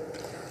 6.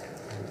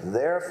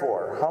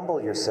 Therefore,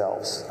 humble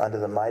yourselves under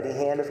the mighty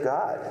hand of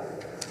God.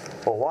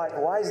 Well,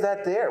 why is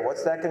that there?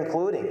 What's that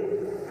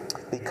concluding?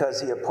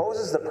 Because he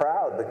opposes the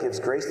proud, but gives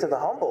grace to the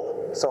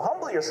humble. So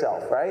humble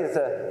yourself, right?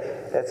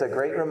 It's a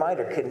great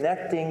reminder.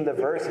 Connecting the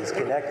verses,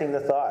 connecting the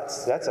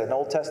thoughts. That's an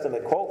Old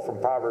Testament quote from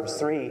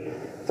Proverbs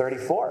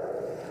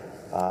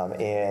 3:34.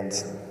 And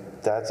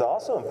that's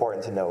also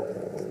important to note.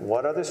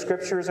 What other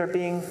scriptures are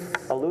being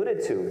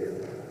alluded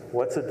to?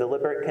 What's a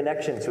deliberate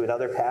connection to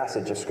another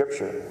passage of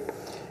Scripture?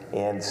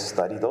 And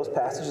study those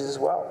passages as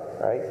well,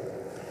 right?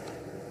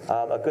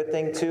 A good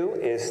thing, too,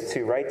 is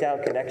to write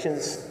down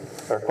connections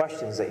or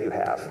questions that you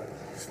have.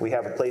 We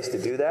have a place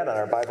to do that on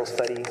our Bible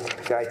study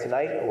guide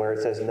tonight where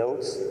it says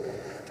notes.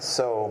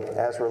 So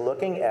as we're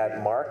looking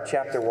at Mark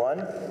chapter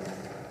 1,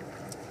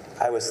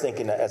 I was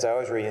thinking, as I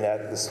was reading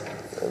that this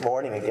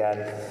morning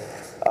again,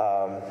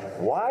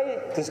 why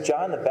does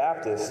John the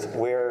Baptist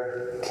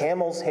wear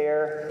camel's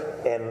hair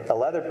and a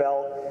leather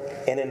belt?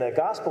 And in a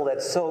gospel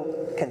that's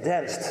so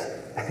condensed,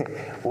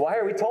 why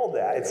are we told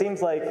that? It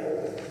seems like,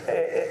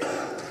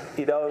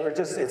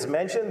 it's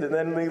mentioned and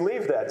then we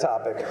leave that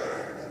topic.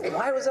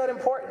 Why was that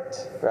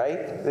important, right?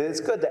 It's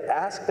good to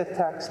ask the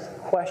text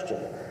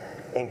question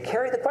and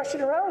carry the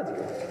question around with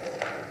you.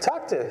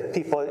 Talk to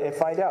people and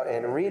find out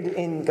and read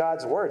in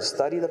God's Word.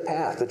 Study the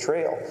path, the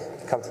trail,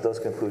 come to those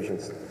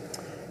conclusions.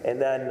 And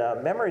then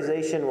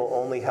memorization will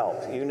only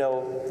help. You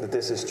know that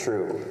this is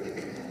true.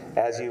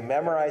 As you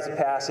memorize a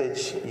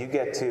passage, you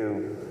get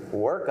to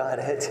work on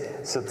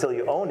it until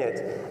you own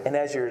it. And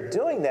as you're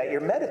doing that,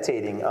 you're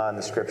meditating on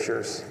the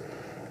Scriptures.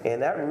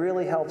 And that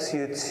really helps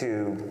you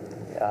to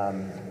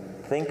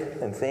think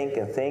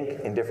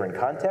in different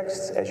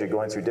contexts as you're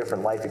going through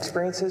different life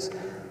experiences.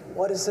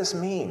 What does this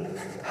mean?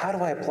 How do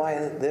I apply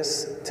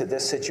this to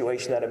this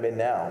situation that I'm in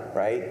now,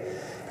 right?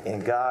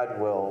 And God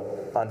will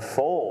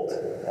unfold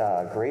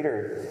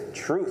greater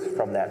truth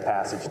from that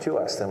passage to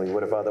us than we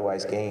would have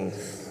otherwise gained.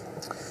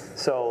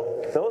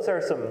 So those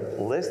are some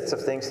lists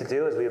of things to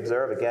do as we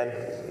observe. Again,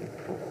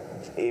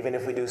 even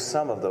if we do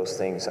some of those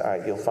things,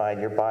 you'll find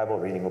your Bible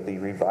reading will be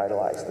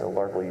revitalized. The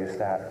Lord will use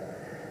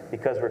that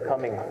because we're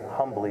coming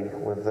humbly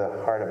with the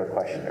heart of a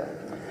questioner.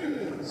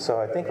 So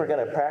I think we're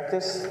going to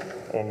practice,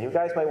 and you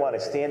guys might want to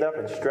stand up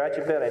and stretch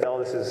a bit. I know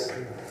this has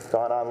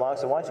gone on long,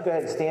 so why don't you go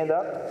ahead and stand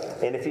up.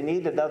 And if you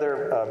need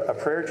another a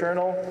prayer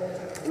journal,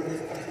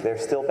 they're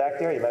still back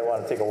there. You might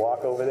want to take a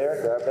walk over there,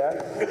 grab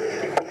that.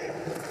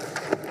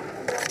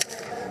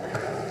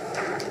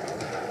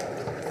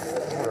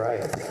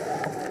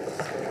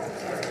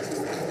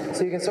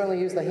 So you can certainly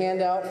use the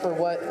handout for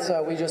what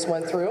we just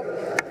went through.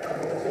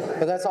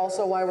 But that's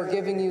also why we're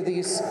giving you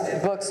these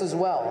books as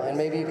well. And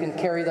maybe you can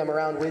carry them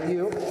around with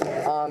you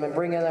and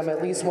bring them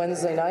at least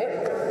Wednesday night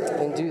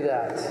and do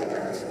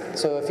that.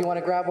 So if you want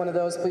to grab one of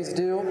those, please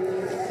do.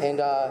 And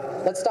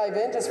let's dive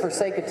in just for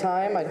sake of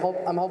time.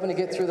 I'm hoping to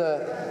get through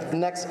the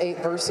next 8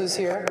 verses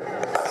here.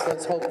 So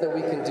let's hope that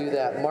we can do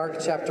that. Mark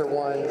chapter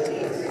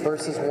 1,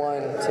 verses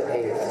 1 to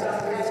 8.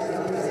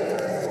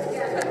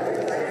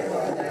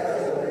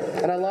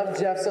 And I love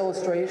Jeff's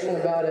illustration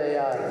about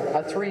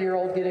a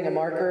 3-year-old getting a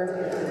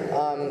marker,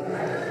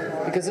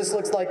 because this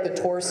looks like the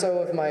torso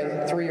of my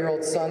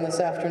 3-year-old son this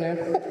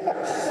afternoon.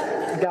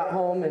 Got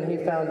home and he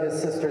found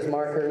his sister's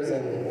markers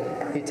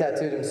and he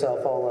tattooed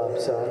himself all up.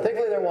 So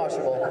thankfully they're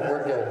washable.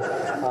 We're good.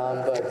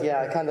 But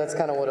yeah, that's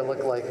kind of what it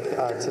looked like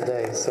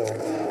today. So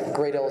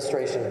great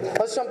illustration.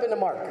 Let's jump into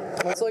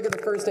Mark. Let's look at the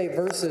first 8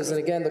 verses. And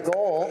again, the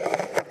goal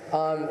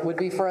would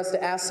be for us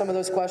to ask some of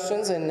those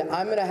questions, and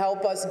I'm going to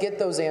help us get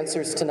those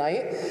answers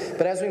tonight.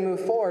 But as we move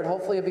forward,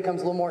 hopefully it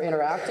becomes a little more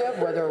interactive,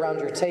 whether around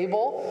your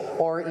table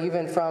or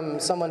even from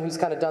someone who's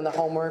kind of done the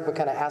homework, but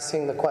kind of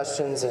asking the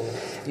questions and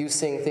you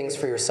seeing things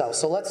for yourself.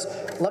 So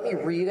let me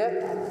read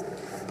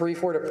it,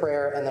 brief word of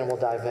prayer, and then we'll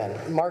dive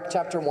in. Mark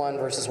chapter 1,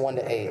 verses 1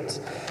 to 8.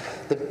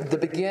 The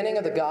beginning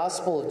of the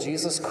gospel of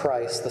Jesus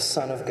Christ, the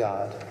Son of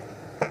God.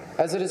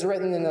 As it is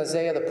written in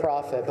Isaiah the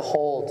prophet,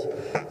 "Behold,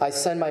 I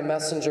send my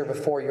messenger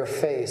before your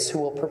face, who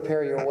will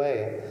prepare your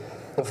way.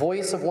 The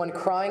voice of one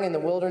crying in the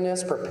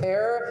wilderness,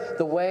 prepare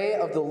the way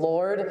of the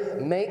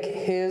Lord, make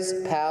his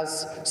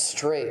paths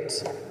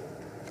straight."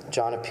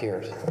 John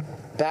appeared,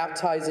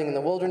 baptizing in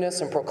the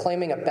wilderness and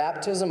proclaiming a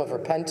baptism of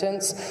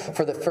repentance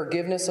for the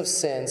forgiveness of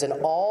sins. And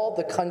all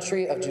the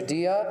country of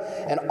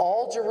Judea and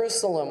all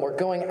Jerusalem were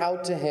going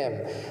out to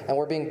him and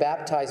were being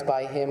baptized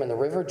by him in the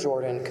river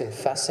Jordan,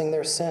 confessing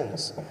their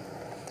sins.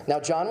 Now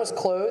John was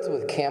clothed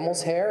with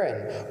camel's hair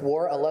and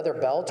wore a leather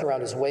belt around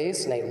his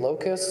waist and ate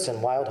locusts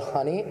and wild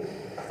honey.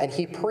 And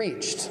he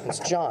preached, it's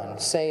John,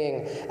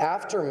 saying,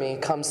 "After me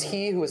comes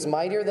he who is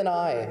mightier than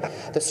I,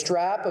 the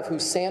strap of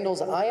whose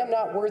sandals I am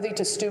not worthy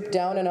to stoop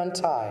down and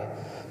untie.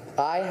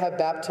 I have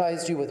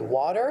baptized you with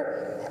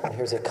water," and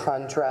here's a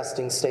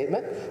contrasting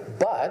statement,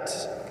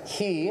 "but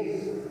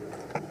he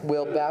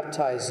will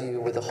baptize you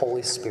with the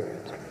Holy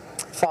Spirit."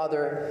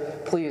 Father,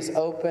 please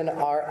open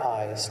our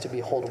eyes to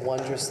behold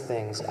wondrous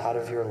things out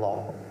of your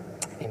law.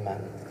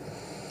 Amen.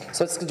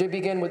 So let's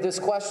begin with this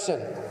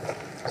question.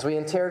 As we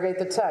interrogate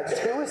the text,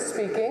 who is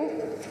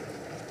speaking?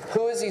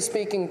 Who is he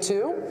speaking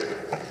to?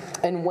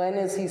 And when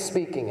is he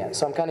speaking it?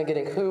 So I'm kind of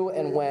getting who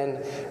and when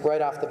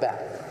right off the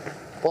bat.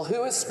 Well,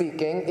 who is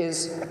speaking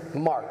is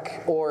Mark,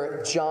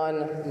 or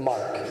John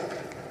Mark.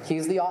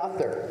 He's the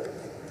author.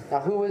 Now,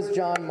 who is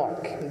John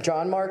Mark?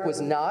 John Mark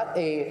was not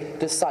a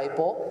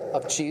disciple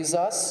of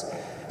Jesus,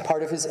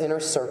 part of his inner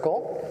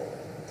circle.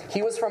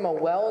 He was from a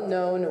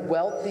well-known,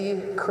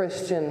 wealthy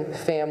Christian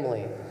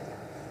family.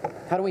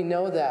 How do we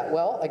know that?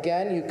 Well,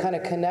 again, you kind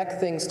of connect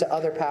things to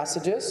other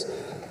passages.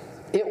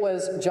 It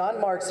was John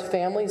Mark's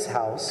family's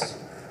house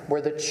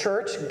where the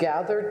church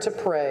gathered to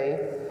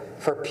pray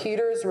for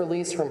Peter's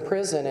release from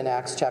prison in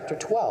Acts chapter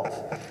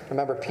 12.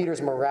 Remember Peter's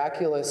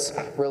miraculous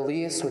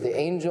release with the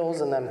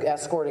angels and them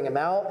escorting him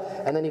out,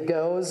 and then he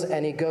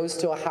goes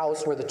to a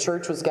house where the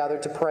church was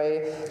gathered to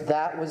pray.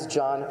 That was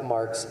John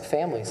Mark's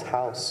family's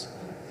house.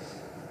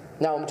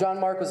 Now, John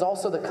Mark was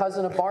also the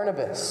cousin of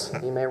Barnabas.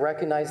 You may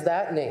recognize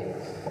that name.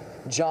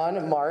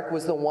 John Mark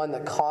was the one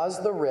that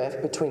caused the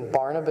rift between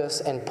Barnabas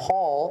and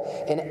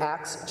Paul in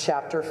Acts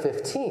chapter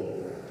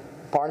 15.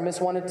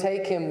 Barnabas wanted to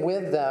take him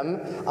with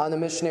them on the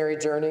missionary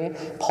journey.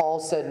 Paul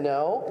said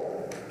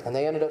no, and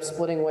they ended up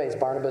splitting ways.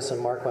 Barnabas and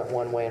Mark went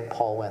one way, and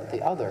Paul went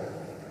the other.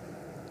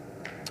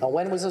 Now,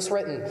 when was this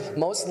written?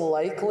 Most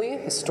likely,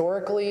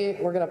 historically,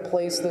 we're going to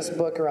place this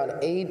book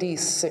around AD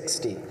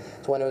 60. Is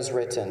when it was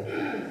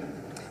written.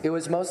 It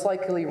was most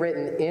likely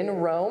written in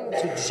Rome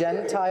to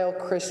Gentile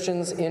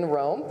Christians in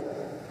Rome.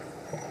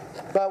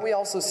 But we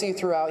also see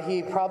throughout,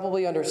 he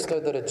probably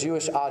understood that a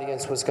Jewish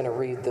audience was going to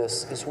read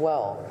this as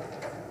well.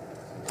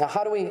 Now,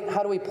 how do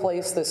we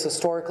place this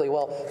historically?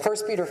 Well, 1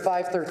 Peter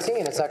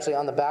 5:13, it's actually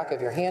on the back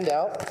of your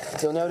handout.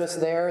 You'll notice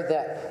there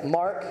that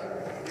Mark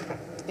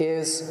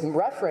is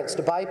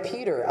referenced by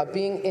Peter of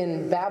being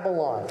in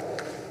Babylon.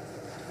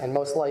 And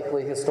most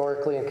likely,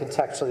 historically and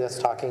contextually, that's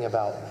talking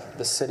about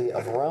the city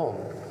of Rome.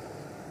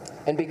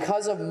 And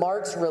because of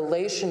Mark's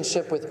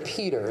relationship with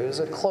Peter, it was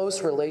a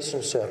close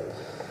relationship.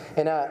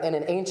 And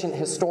an ancient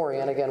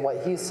historian, again,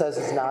 what he says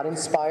is not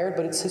inspired,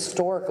 but it's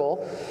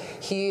historical.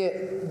 He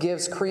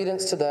gives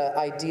credence to the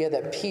idea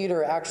that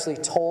Peter actually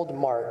told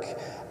Mark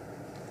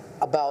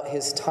about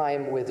his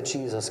time with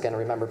Jesus. Again,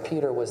 remember,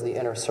 Peter was the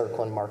inner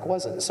circle and Mark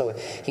wasn't. So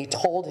he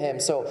told him.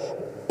 So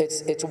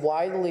it's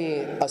widely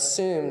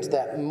assumed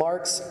that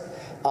Mark's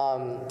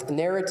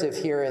narrative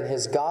here in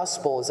his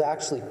gospel is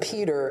actually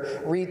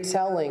Peter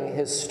retelling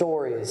his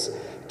stories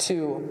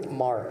to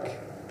Mark.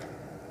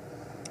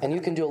 And you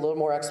can do a little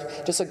more,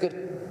 just a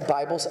good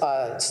Bible,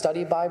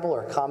 study Bible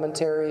or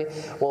commentary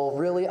will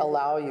really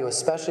allow you,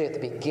 especially at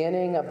the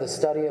beginning of the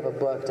study of a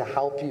book, to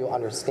help you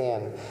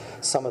understand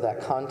some of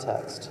that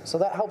context. So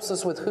that helps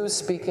us with who's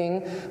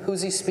speaking,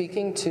 who's he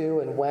speaking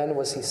to, and when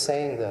was he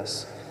saying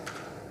this.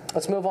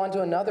 Let's move on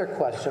to another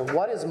question.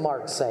 What is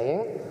Mark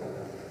saying,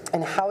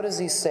 and how does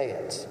he say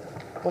it?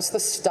 What's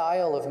the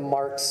style of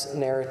Mark's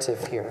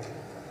narrative here?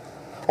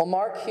 Well,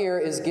 Mark here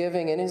is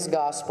giving in his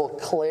gospel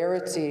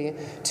clarity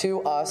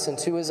to us and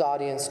to his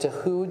audience to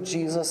who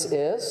Jesus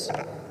is.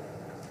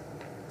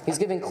 He's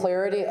giving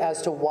clarity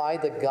as to why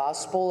the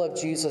gospel of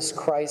Jesus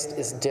Christ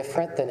is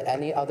different than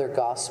any other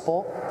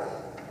gospel.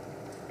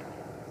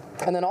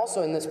 And then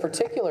also in this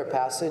particular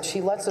passage, he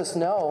lets us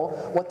know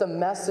what the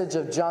message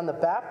of John the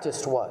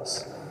Baptist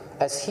was,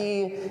 as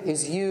he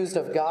is used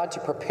of God to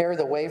prepare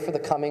the way for the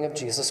coming of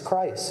Jesus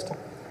Christ.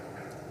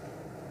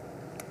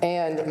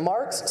 And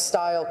Mark's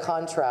style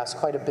contrasts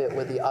quite a bit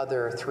with the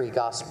other three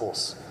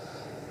Gospels.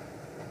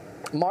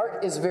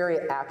 Mark is very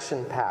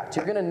action-packed.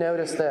 You're going to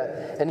notice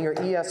that in your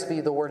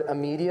ESV, the word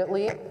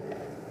immediately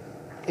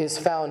is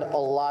found a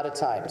lot of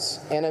times.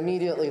 And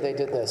immediately they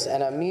did this,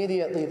 and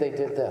immediately they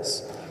did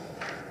this.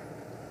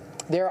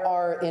 There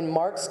are, in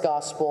Mark's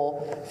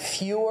Gospel,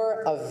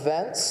 fewer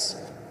events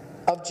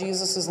of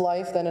Jesus'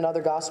 life than in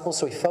other Gospels,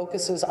 so he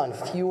focuses on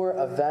fewer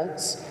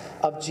events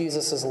of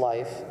Jesus'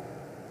 life.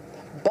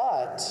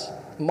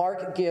 But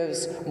Mark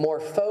gives more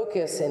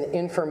focus and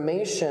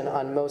information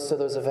on most of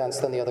those events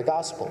than the other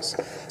Gospels.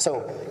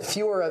 So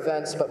fewer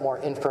events, but more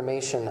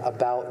information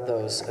about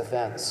those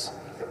events.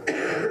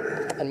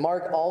 And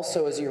Mark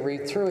also, as you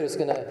read through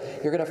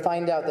it, you're going to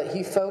find out that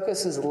he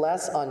focuses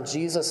less on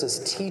Jesus'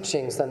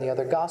 teachings than the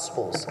other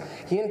Gospels.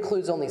 He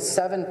includes only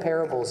 7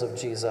 parables of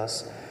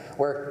Jesus,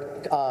 where,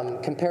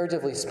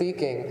 comparatively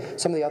speaking,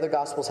 some of the other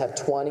Gospels have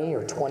 20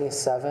 or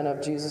 27 of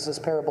Jesus'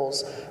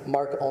 parables.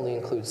 Mark only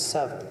includes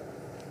 7.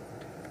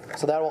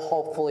 So that will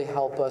hopefully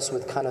help us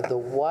with kind of the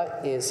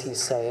what is he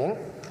saying,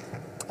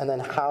 and then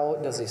how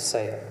does he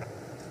say it.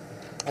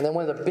 And then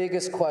one of the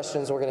biggest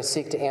questions we're going to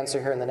seek to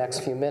answer here in the next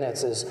few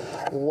minutes is,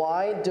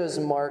 why does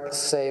Mark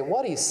say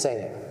what he's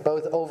saying,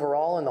 both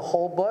overall in the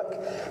whole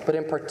book, but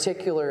in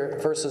particular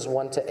verses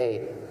 1 to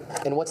 8?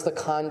 And what's the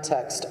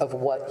context of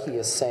what he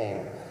is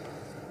saying?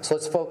 So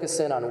let's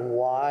focus in on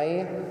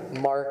why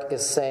Mark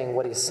is saying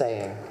what he's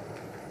saying.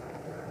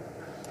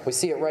 We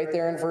see it right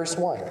there in verse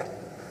 1.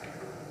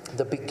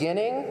 The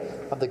beginning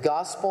of the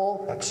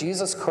gospel of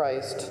Jesus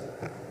Christ,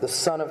 the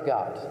Son of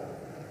God.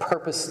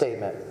 Purpose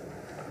statement.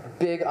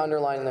 Big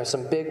underlining. There's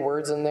some big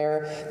words in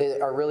there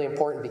that are really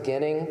important.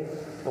 Beginning,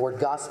 the word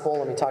gospel.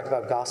 Let me talk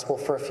about gospel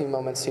for a few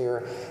moments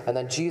here. And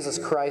then Jesus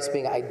Christ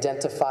being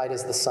identified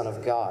as the Son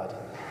of God.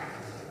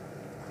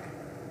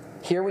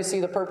 Here we see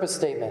the purpose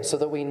statement so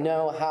that we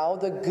know how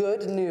the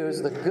good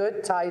news, the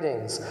good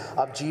tidings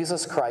of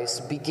Jesus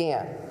Christ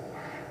began.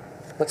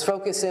 Let's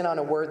focus in on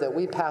a word that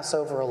we pass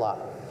over a lot.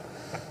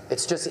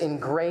 It's just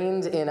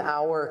ingrained in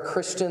our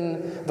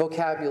Christian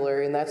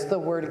vocabulary, and that's the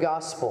word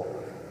gospel.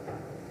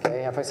 Okay?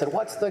 Day, if I said,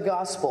 what's the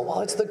gospel?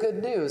 Well, it's the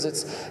good news.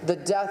 It's the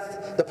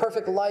death, the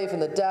perfect life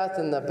and the death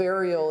and the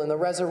burial and the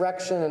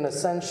resurrection and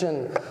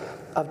ascension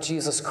of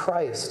Jesus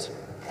Christ.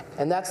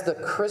 And that's the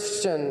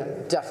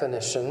Christian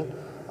definition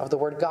of the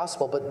word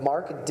gospel. But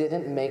Mark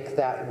didn't make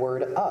that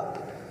word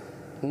up,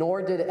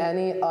 nor did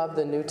any of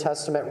the New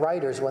Testament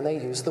writers when they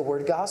used the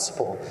word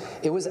gospel.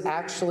 It was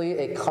actually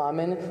a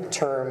common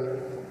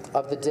term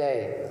of the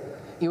day.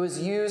 It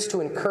was used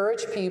to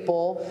encourage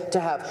people to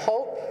have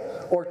hope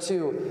or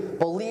to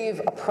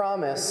believe a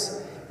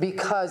promise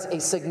because a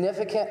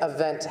significant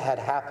event had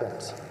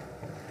happened.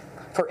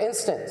 For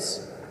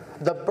instance,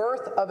 the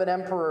birth of an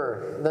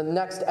emperor, the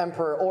next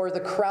emperor, or the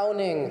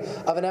crowning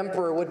of an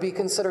emperor would be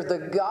considered the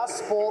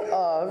gospel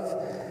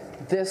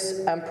of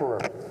this emperor.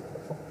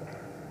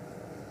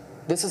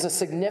 This is a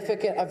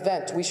significant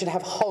event. We should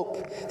have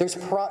hope. There's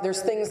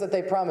things that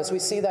they promise. We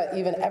see that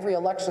even every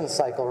election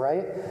cycle,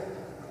 right?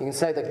 You can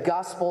say the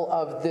gospel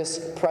of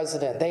this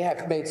president. They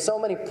have made so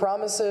many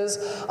promises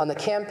on the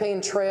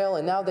campaign trail,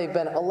 and now they've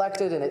been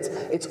elected, and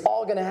it's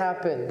all going to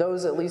happen.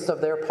 Those, at least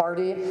of their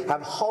party,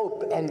 have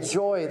hope and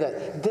joy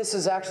that this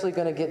is actually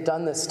going to get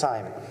done this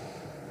time.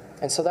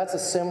 And so that's a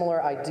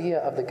similar idea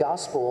of the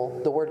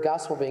gospel, the word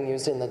gospel being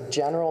used in the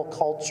general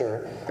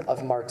culture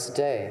of Mark's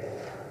day.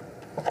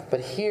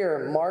 But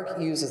here, Mark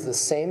uses the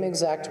same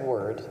exact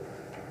word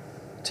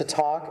to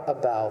talk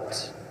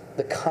about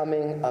the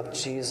coming of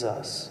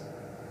Jesus.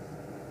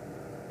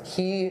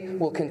 He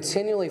will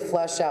continually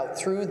flesh out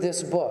through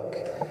this book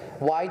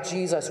why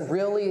Jesus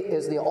really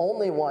is the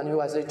only one who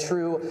has a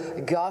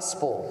true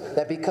gospel.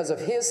 That because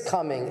of his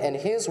coming and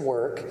his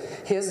work,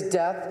 his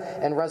death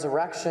and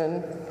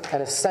resurrection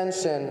and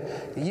ascension,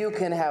 you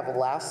can have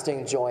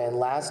lasting joy and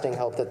lasting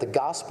hope, that the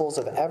gospels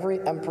of every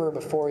emperor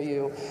before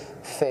you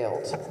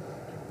failed.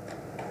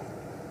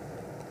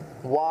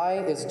 Why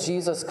is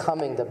Jesus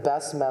coming the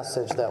best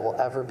message that will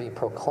ever be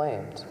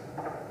proclaimed?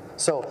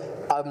 So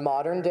a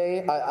modern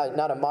day,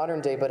 not a modern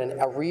day, but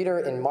a reader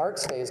in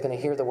Mark's day is going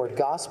to hear the word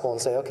gospel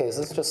and say, okay, is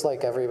this just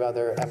like every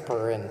other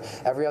emperor and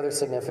every other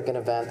significant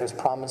event? There's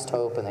promised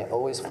hope and they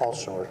always fall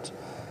short.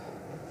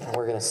 And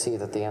we're going to see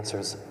that the answer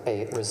is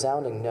a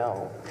resounding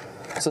no.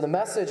 So the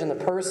message and the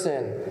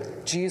person,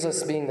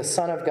 Jesus being the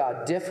Son of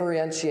God,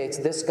 differentiates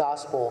this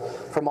gospel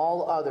from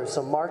all others.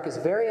 So Mark is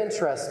very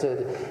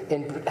interested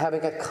in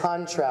having a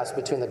contrast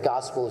between the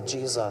gospel of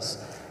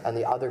Jesus and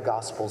the other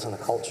gospels in the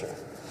culture.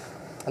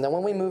 And then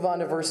when we move on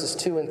to verses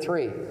 2 and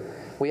 3,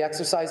 we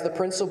exercise the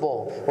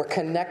principle. We're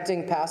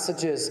connecting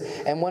passages.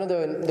 And one of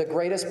the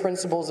greatest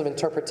principles of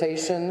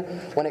interpretation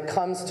when it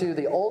comes to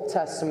the Old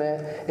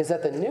Testament is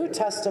that the New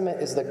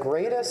Testament is the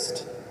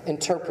greatest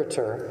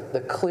interpreter,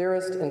 the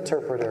clearest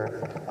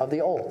interpreter of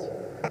the Old.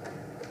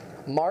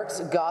 Mark's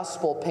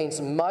gospel paints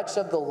much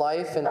of the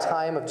life and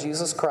time of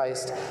Jesus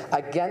Christ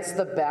against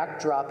the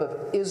backdrop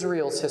of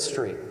Israel's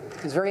history.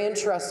 He's very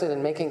interested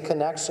in making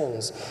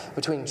connections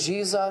between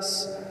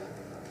Jesus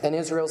and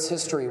Israel's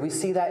history. We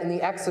see that in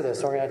the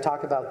Exodus. We're going to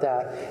talk about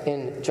that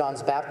in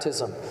John's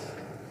baptism.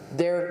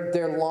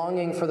 They're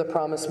longing for the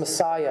promised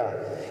Messiah.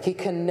 He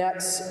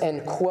connects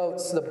and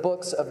quotes the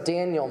books of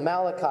Daniel,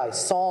 Malachi,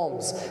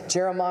 Psalms,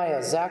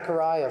 Jeremiah,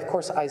 Zechariah, of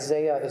course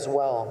Isaiah as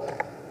well.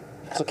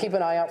 So keep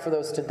an eye out for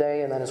those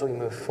today and then as we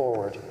move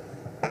forward.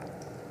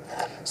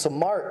 So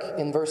Mark,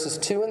 in verses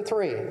 2 and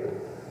 3,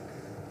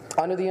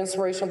 under the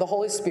inspiration of the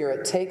Holy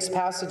Spirit, takes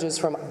passages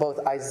from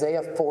both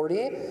Isaiah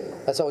 40,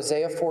 that's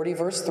Isaiah 40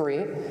 verse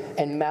 3,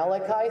 and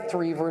Malachi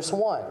 3 verse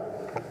 1.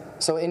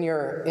 So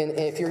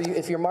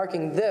if you're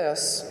marking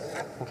this,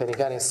 okay, you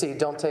got to see,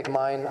 don't take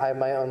mine, I have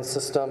my own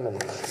system,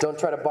 and don't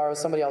try to borrow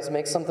somebody else,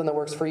 make something that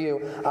works for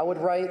you. I would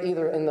write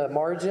either in the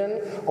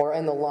margin or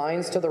in the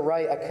lines to the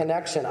right a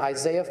connection.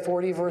 Isaiah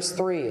 40 verse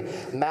 3,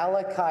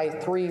 Malachi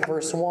 3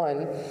 verse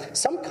 1.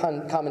 Some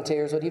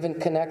commentators would even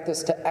connect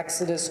this to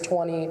Exodus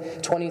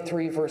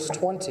 23 verse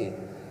 20.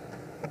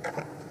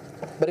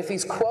 But if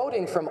he's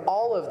quoting from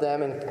all of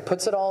them and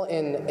puts it all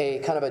in a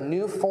kind of a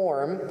new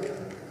form,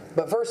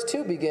 but verse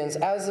 2 begins,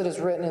 as it is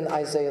written in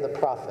Isaiah the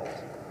prophet.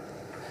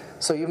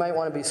 So you might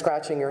want to be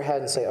scratching your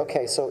head and say,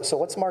 okay, so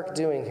what's Mark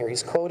doing here?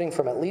 He's quoting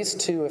from at least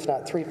 2, if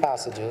not 3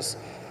 passages.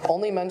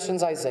 Only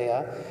mentions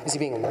Isaiah. Is he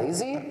being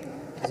lazy?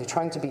 Is he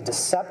trying to be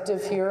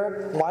deceptive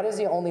here? Why does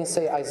he only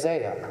say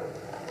Isaiah?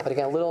 But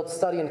again, a little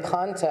study in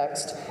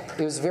context.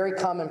 It was very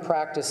common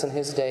practice in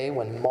his day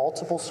when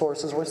multiple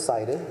sources were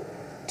cited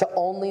to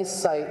only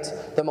cite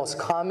the most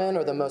common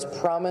or the most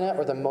prominent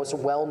or the most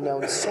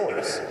well-known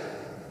source.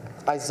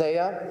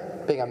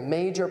 Isaiah being a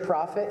major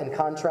prophet in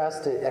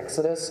contrast to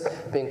Exodus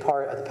being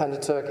part of the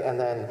Pentateuch, and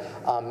then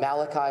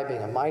Malachi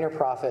being a minor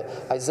prophet.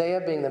 Isaiah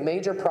being the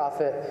major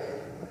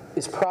prophet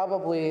is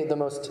probably the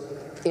most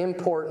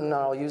important,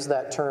 I'll use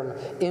that term,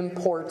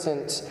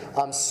 important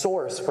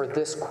source for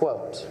this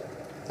quote.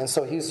 And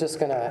so he's just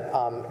going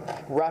to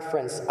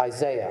reference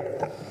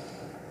Isaiah.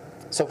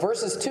 So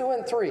verses 2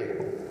 and 3,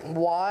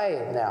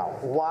 why now?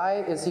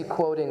 Why is he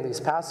quoting these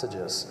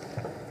passages?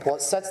 Well,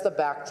 it sets the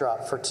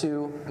backdrop for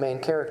 2 main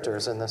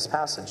characters in this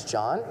passage,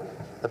 John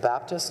the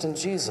Baptist and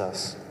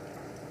Jesus.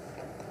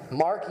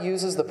 Mark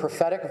uses the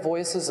prophetic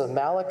voices of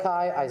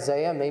Malachi,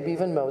 Isaiah, maybe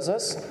even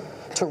Moses,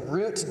 to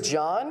root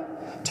John,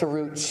 to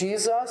root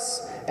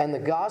Jesus, and the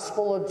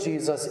gospel of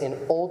Jesus in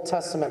Old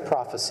Testament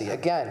prophecy.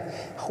 Again,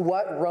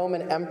 what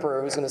Roman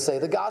emperor who's going to say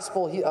the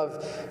gospel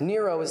of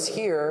Nero is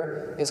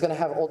here is going to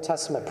have Old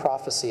Testament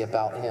prophecy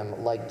about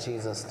him like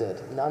Jesus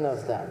did? None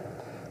of them.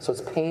 So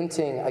it's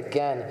painting,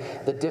 again,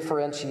 the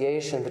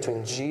differentiation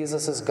between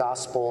Jesus'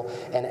 gospel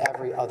and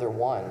every other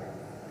one.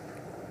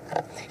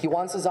 He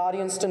wants his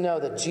audience to know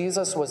that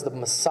Jesus was the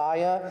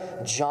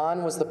Messiah,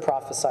 John was the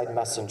prophesied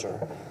messenger.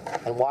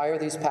 And why are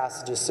these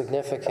passages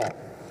significant?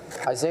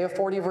 Isaiah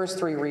 40 verse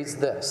 3 reads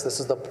this. This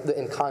is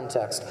in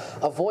context.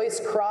 A voice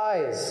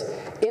cries,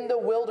 "In the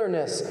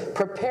wilderness,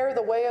 prepare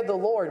the way of the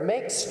Lord.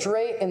 Make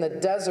straight in the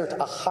desert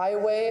a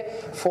highway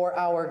for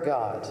our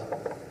God."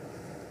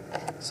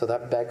 So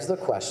that begs the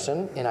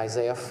question, in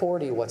Isaiah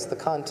 40, what's the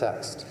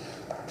context?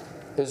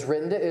 It was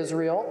written to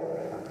Israel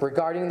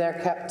regarding their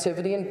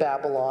captivity in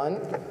Babylon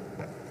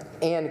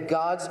and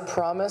God's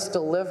promised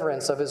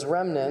deliverance of his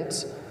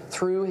remnant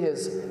through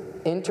his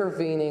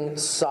intervening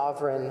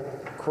sovereign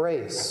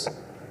grace.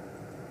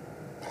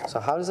 So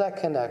how does that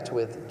connect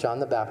with John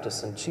the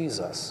Baptist and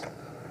Jesus?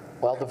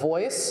 Well, the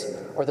voice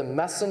or the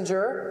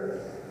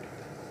messenger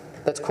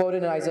that's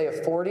quoted in Isaiah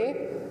 40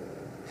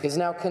 is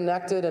now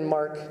connected in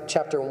Mark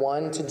chapter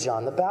 1 to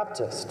John the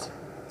Baptist.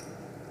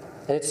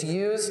 And it's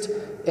used,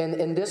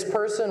 and this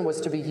person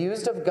was to be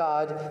used of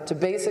God to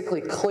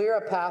basically clear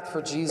a path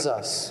for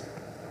Jesus.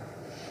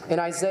 In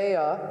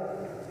Isaiah,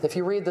 if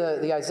you read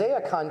the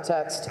Isaiah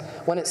context,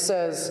 when it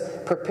says,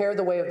 "Prepare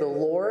the way of the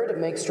Lord,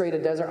 make straight a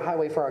desert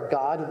highway for our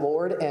God,"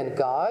 Lord and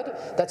God,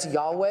 that's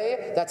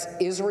Yahweh, that's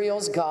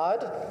Israel's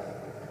God.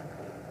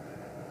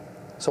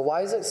 So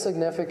why is it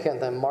significant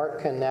that Mark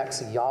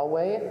connects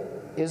Yahweh,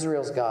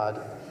 Israel's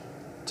God,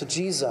 to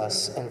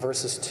Jesus in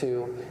verses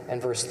 2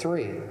 and verse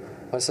 3?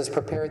 When it says,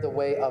 "Prepare the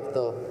way of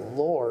the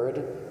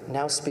Lord,"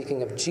 now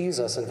speaking of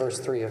Jesus in verse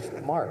 3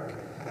 of Mark.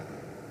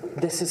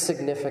 This is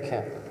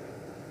significant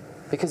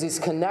because he's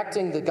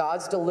connecting the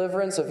God's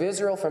deliverance of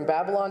Israel from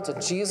Babylon to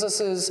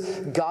Jesus'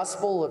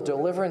 gospel of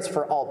deliverance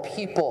for all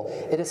people.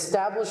 It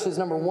establishes,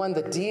 number one,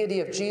 the deity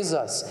of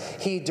Jesus.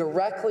 He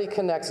directly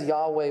connects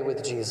Yahweh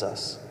with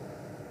Jesus.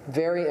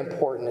 Very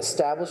important,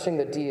 establishing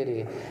the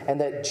deity,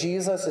 and that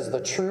Jesus is the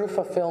true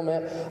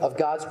fulfillment of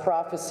God's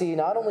prophecy,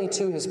 not only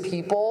to his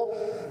people,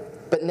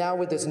 but now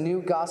with this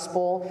new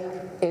gospel,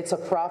 it's a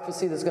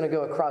prophecy that's going to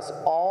go across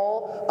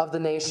all of the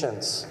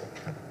nations.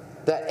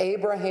 That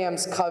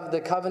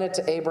the covenant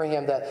to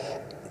Abraham, that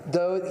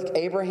though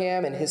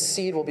Abraham and his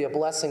seed will be a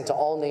blessing to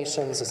all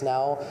nations, is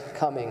now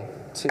coming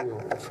to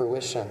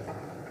fruition.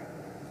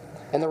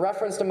 And the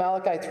reference to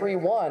Malachi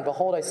 3:1,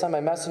 "Behold, I send my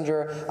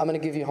messenger," I'm going to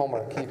give you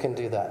homework. You can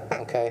do that,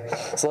 okay?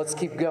 So let's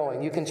keep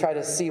going. You can try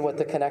to see what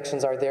the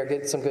connections are there,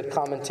 get some good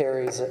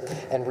commentaries,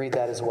 and read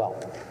that as well.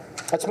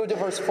 Let's move to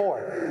verse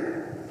 4.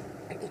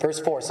 Verse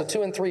 4. So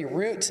 2 and 3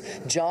 root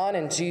John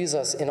and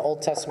Jesus in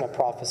Old Testament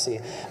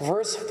prophecy.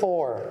 Verse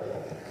 4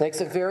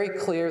 makes it very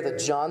clear that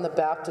John the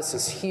Baptist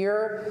is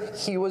here.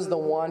 He was the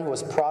one who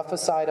was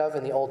prophesied of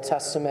in the Old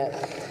Testament.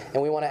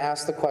 And we want to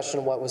ask the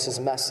question, what was his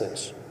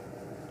message?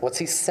 What's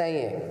he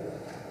saying?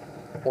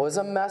 Well, it's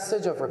a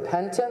message of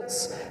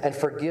repentance and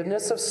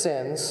forgiveness of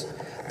sins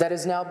that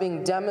is now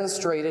being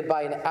demonstrated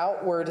by an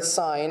outward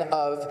sign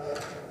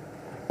of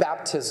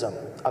baptism,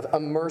 of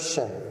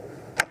immersion.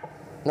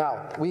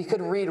 Now, we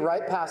could read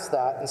right past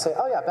that and say,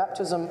 oh yeah,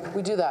 baptism,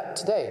 we do that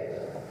today.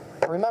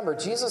 But remember,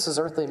 Jesus'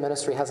 earthly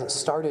ministry hasn't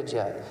started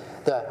yet.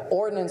 The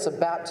ordinance of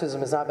baptism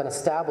has not been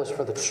established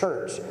for the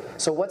church.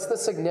 So what's the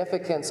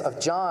significance of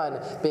John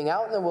being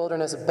out in the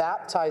wilderness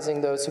baptizing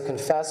those who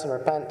confess and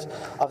repent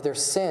of their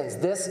sins?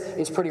 This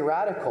is pretty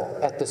radical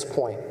at this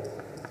point.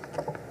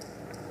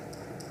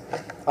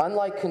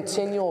 Unlike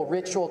continual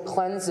ritual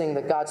cleansing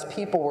that God's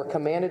people were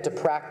commanded to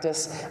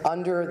practice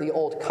under the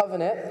Old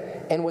Covenant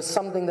and was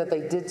something that they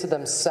did to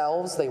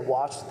themselves, they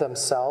washed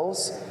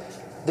themselves,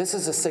 this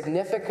is a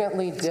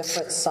significantly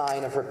different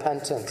sign of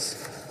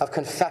repentance, of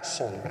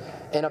confession,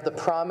 and of the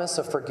promise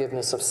of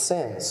forgiveness of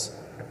sins.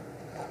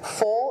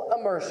 Full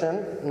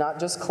immersion, not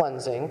just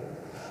cleansing,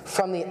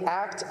 from the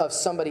act of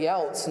somebody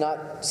else,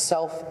 not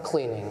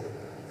self-cleaning,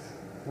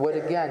 would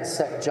again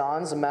set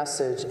John's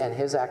message and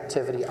his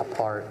activity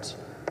apart.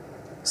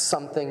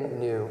 Something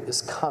new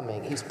is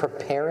coming. He's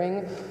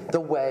preparing the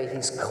way.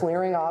 He's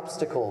clearing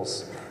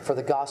obstacles for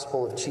the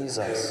gospel of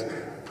Jesus.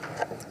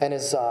 And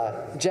as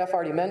Jeff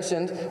already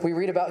mentioned, we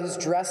read about his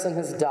dress and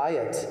his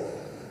diet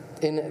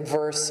in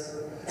verse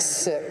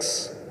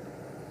 6.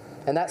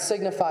 And that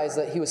signifies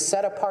that he was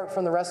set apart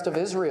from the rest of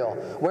Israel.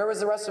 Where was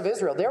the rest of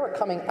Israel? They were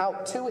coming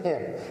out to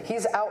him.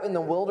 He's out in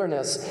the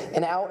wilderness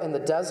and out in the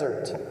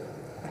desert.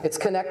 It's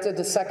connected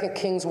to 2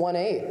 Kings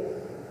 1:8.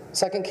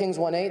 2 Kings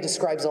 1:8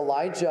 describes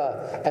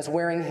Elijah as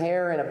wearing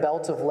hair and a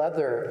belt of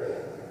leather.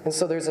 And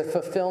so there's a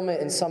fulfillment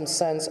in some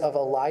sense of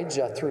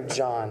Elijah through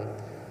John.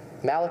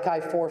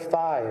 Malachi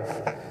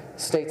 4:5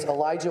 states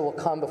Elijah will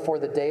come before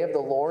the day of the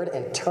Lord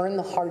and turn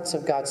the hearts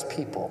of God's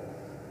people.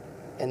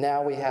 And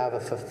now we have a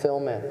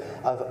fulfillment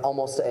of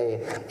almost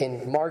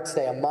in Mark's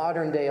day, a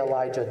modern day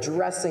Elijah,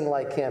 dressing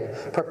like him,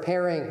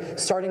 preparing,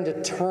 starting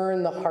to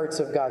turn the hearts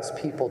of God's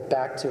people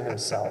back to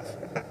himself.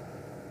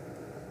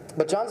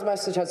 But John's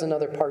message has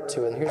another part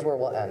to it, and here's where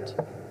we'll end.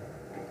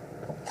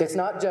 It's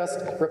not just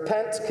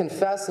repent,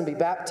 confess, and be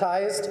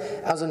baptized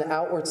as an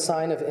outward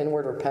sign of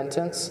inward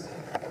repentance,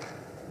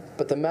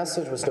 but the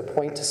message was to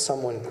point to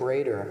someone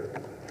greater.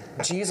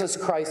 Jesus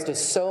Christ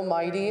is so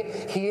mighty.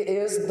 He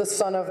is the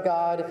Son of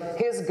God.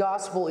 His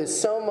gospel is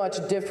so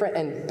much different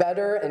and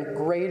better and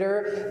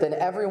greater than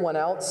everyone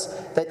else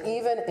that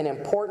even an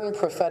important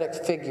prophetic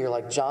figure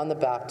like John the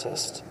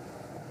Baptist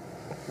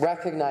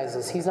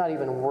recognizes he's not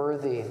even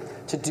worthy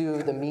to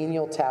do the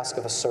menial task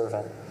of a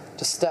servant,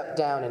 to step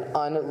down and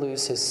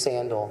unloose his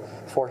sandal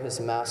for his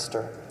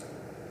master.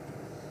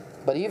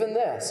 But even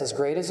this, as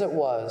great as it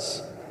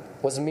was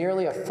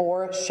merely a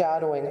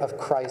foreshadowing of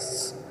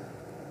Christ's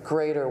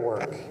greater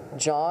work.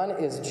 John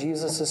is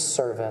Jesus'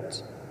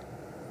 servant.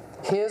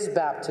 His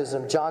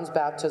baptism, John's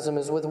baptism,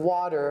 is with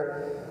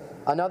water,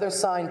 another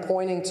sign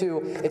pointing to,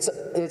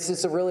 it's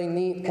just a really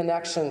neat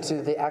connection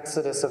to the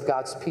exodus of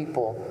God's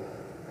people.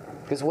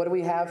 Because what do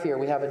we have here?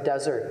 We have a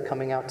desert,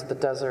 coming out to the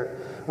desert.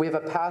 We have a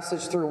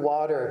passage through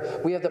water.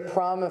 We have the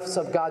promise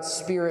of God's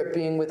Spirit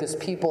being with his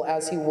people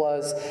as he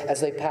was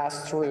as they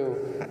passed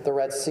through the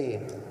Red Sea.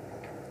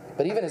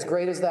 But even as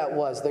great as that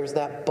was, there's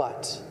that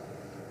but.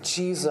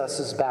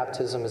 Jesus'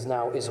 baptism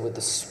is with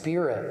the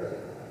Spirit.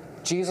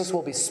 Jesus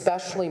will be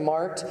specially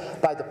marked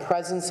by the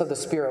presence of the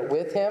Spirit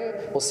with him.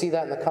 We'll see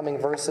that in the coming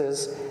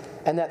verses.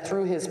 And that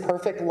through his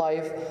perfect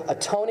life,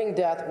 atoning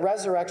death,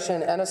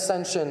 resurrection, and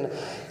ascension,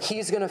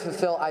 he's going to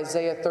fulfill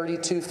Isaiah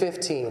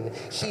 32:15.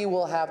 He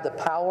will have the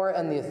power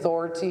and the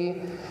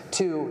authority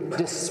to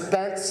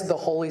dispense the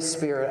Holy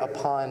Spirit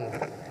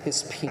upon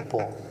his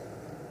people.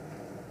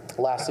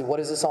 Lastly, what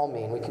does this all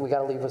mean? We got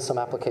to leave with some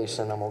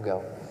application and we'll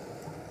go.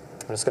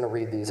 I'm just going to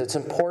read these. It's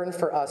important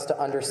for us to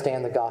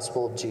understand the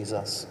gospel of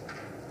Jesus.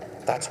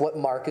 That's what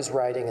Mark is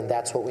writing, and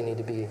that's what we need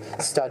to be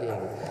studying.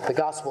 The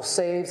gospel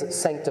saves, it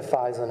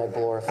sanctifies, and it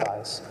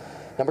glorifies.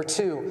 Number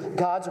 2,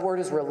 God's word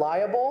is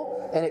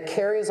reliable, and it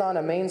carries on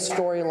a main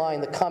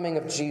storyline, the coming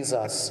of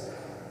Jesus.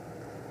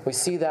 We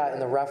see that in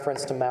the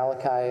reference to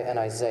Malachi and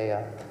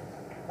Isaiah.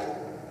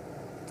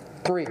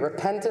 3,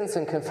 repentance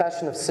and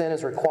confession of sin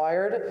is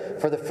required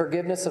for the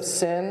forgiveness of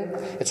sin.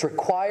 It's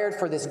required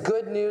for this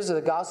good news of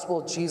the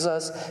gospel of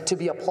Jesus to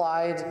be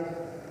applied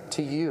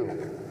to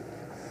you.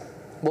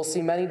 We'll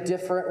see many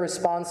different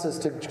responses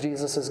to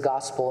Jesus'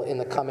 gospel in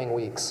the coming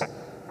weeks.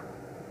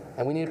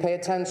 And we need to pay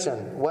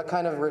attention. What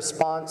kind of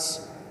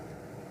response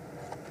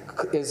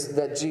is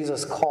that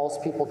Jesus calls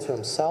people to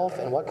himself,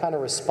 and what kind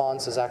of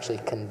response is actually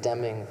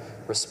condemning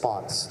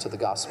response to the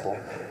gospel?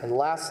 And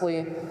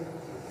lastly,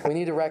 we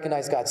need to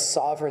recognize God's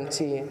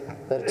sovereignty,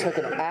 that it took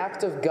an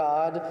act of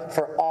God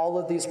for all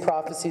of these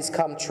prophecies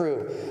come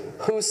true.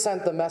 Who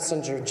sent the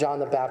messenger, John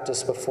the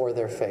Baptist, before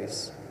their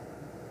face?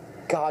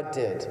 God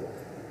did.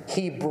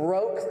 He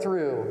broke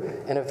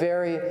through in a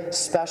very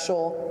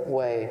special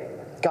way.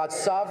 God's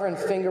sovereign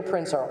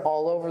fingerprints are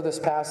all over this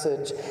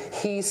passage.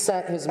 He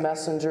sent his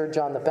messenger,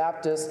 John the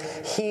Baptist.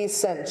 He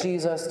sent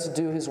Jesus to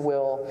do his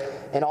will.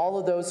 And all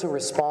of those who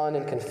respond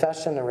in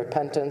confession and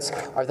repentance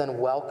are then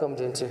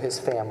welcomed into his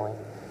family.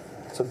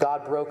 So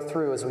God broke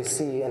through, as we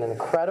see, in an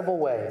incredible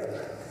way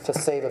to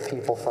save a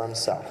people for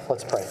himself.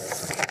 Let's pray.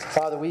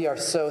 Father, we are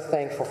so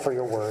thankful for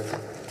your word.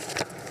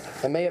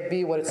 And may it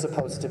be what it's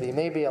supposed to be.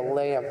 May it be a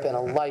lamp and a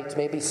light.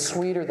 May it be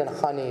sweeter than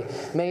honey.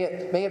 May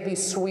it be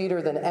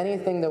sweeter than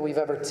anything that we've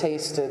ever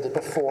tasted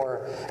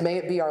before. May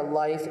it be our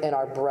life and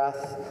our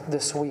breath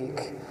this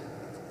week.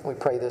 We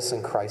pray this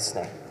in Christ's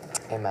name.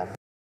 Amen.